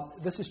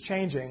about, this is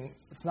changing,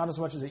 it's not as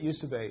much as it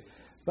used to be,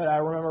 but I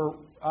remember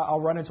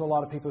I'll run into a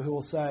lot of people who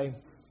will say,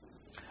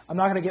 I'm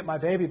not going to get my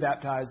baby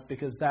baptized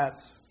because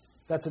that's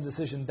a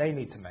decision they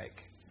need to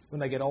make when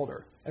they get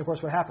older. And of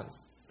course what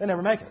happens? They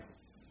never make it.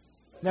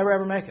 Never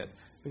ever make it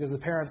because the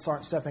parents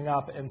aren't stepping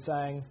up and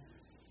saying,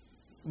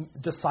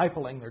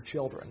 discipling their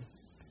children.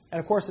 And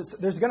of course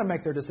they're going to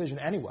make their decision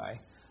anyway.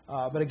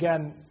 But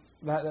again,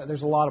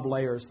 there's a lot of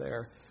layers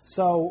there.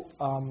 So,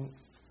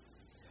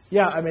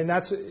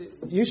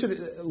 you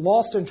should,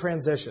 Lost in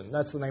Transition,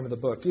 that's the name of the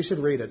book. You should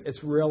read it.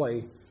 It's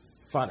really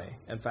funny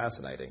and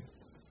fascinating.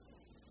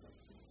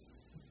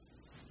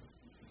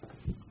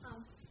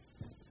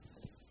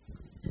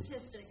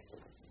 Statistics.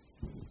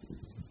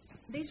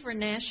 These were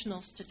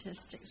national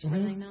statistics, were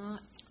Mm-hmm. they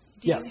not?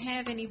 Do Yes. you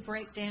have any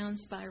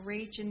breakdowns by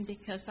region?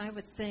 Because I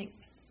would think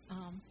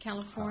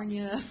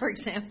California, for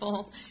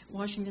example,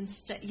 Washington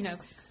State,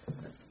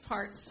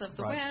 parts of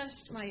the Right.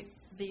 West might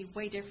be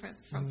way different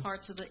from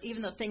parts of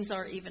even though things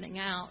are evening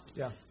out.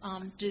 Yeah.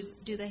 Do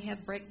they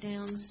have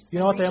breakdowns? You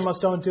know what? They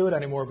almost don't do it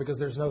anymore because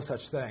there's no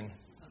such thing,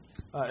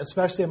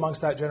 especially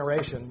amongst that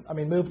generation. I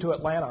mean, move to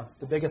Atlanta,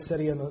 the biggest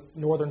city in the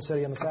northern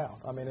city in the South.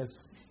 I mean,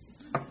 it's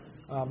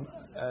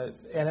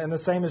and the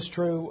same is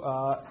true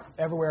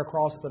everywhere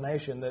across the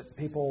nation. That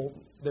people,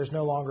 there's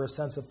no longer a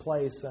sense of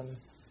place, and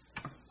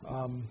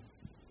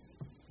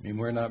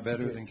we're not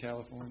better than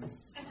California?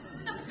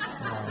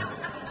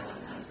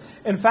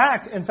 In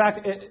fact,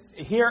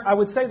 here I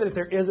would say that if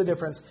there is a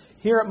difference,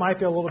 here it might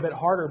be a little bit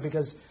harder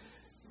because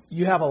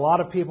you have a lot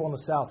of people in the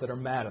South that are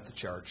mad at the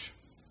church,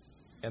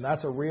 and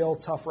that's a real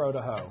tough row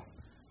to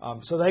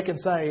hoe. So they can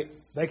say,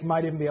 they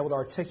might even be able to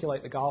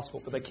articulate the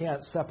gospel, but they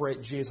can't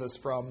separate Jesus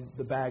from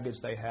the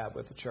baggage they have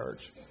with the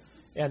church.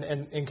 And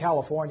in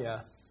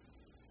California,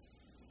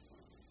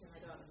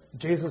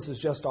 Jesus is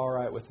just all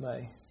right with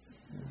me.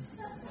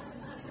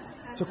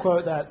 To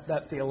quote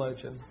that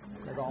theologian,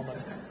 Greg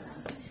Allman.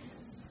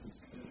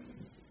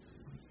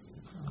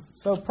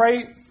 So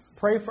pray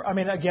for. I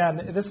mean,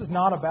 again, this is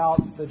not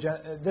about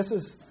this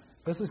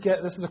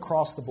is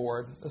across the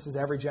board. This is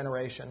every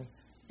generation,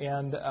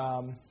 and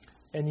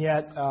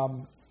yet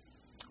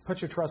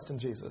put your trust in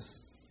Jesus.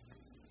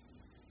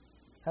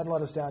 Hadn't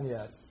let us down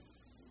yet.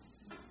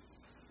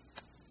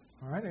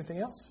 All right. Anything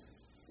else?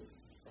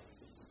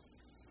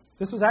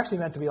 This was actually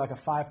meant to be like a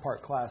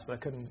 5-part class, but I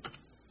couldn't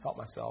help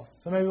myself.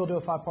 So maybe we'll do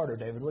a 5-parter,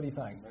 David. What do you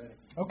think?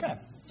 Okay.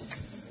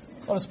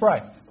 Let us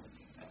pray.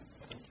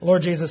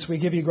 Lord Jesus, we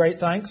give you great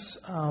thanks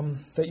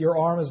that your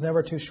arm is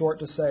never too short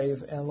to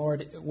save. And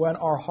Lord, when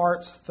our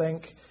hearts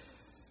think,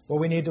 well,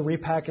 we need to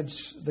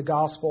repackage the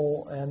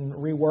gospel and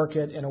rework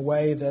it in a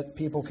way that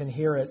people can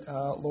hear it,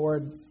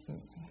 Lord,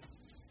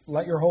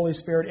 let your Holy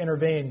Spirit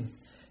intervene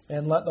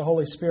and let the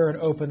Holy Spirit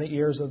open the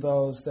ears of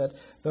those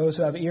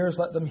who have ears,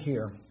 let them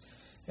hear.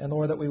 And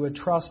Lord, that we would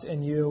trust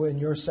in you and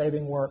your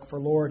saving work. For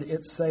Lord,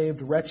 it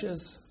saved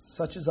wretches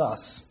such as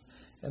us,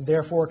 and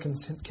therefore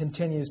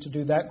continues to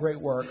do that great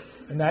work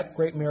and that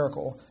great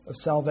miracle of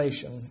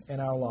salvation in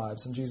our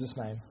lives. In Jesus'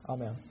 name,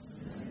 amen.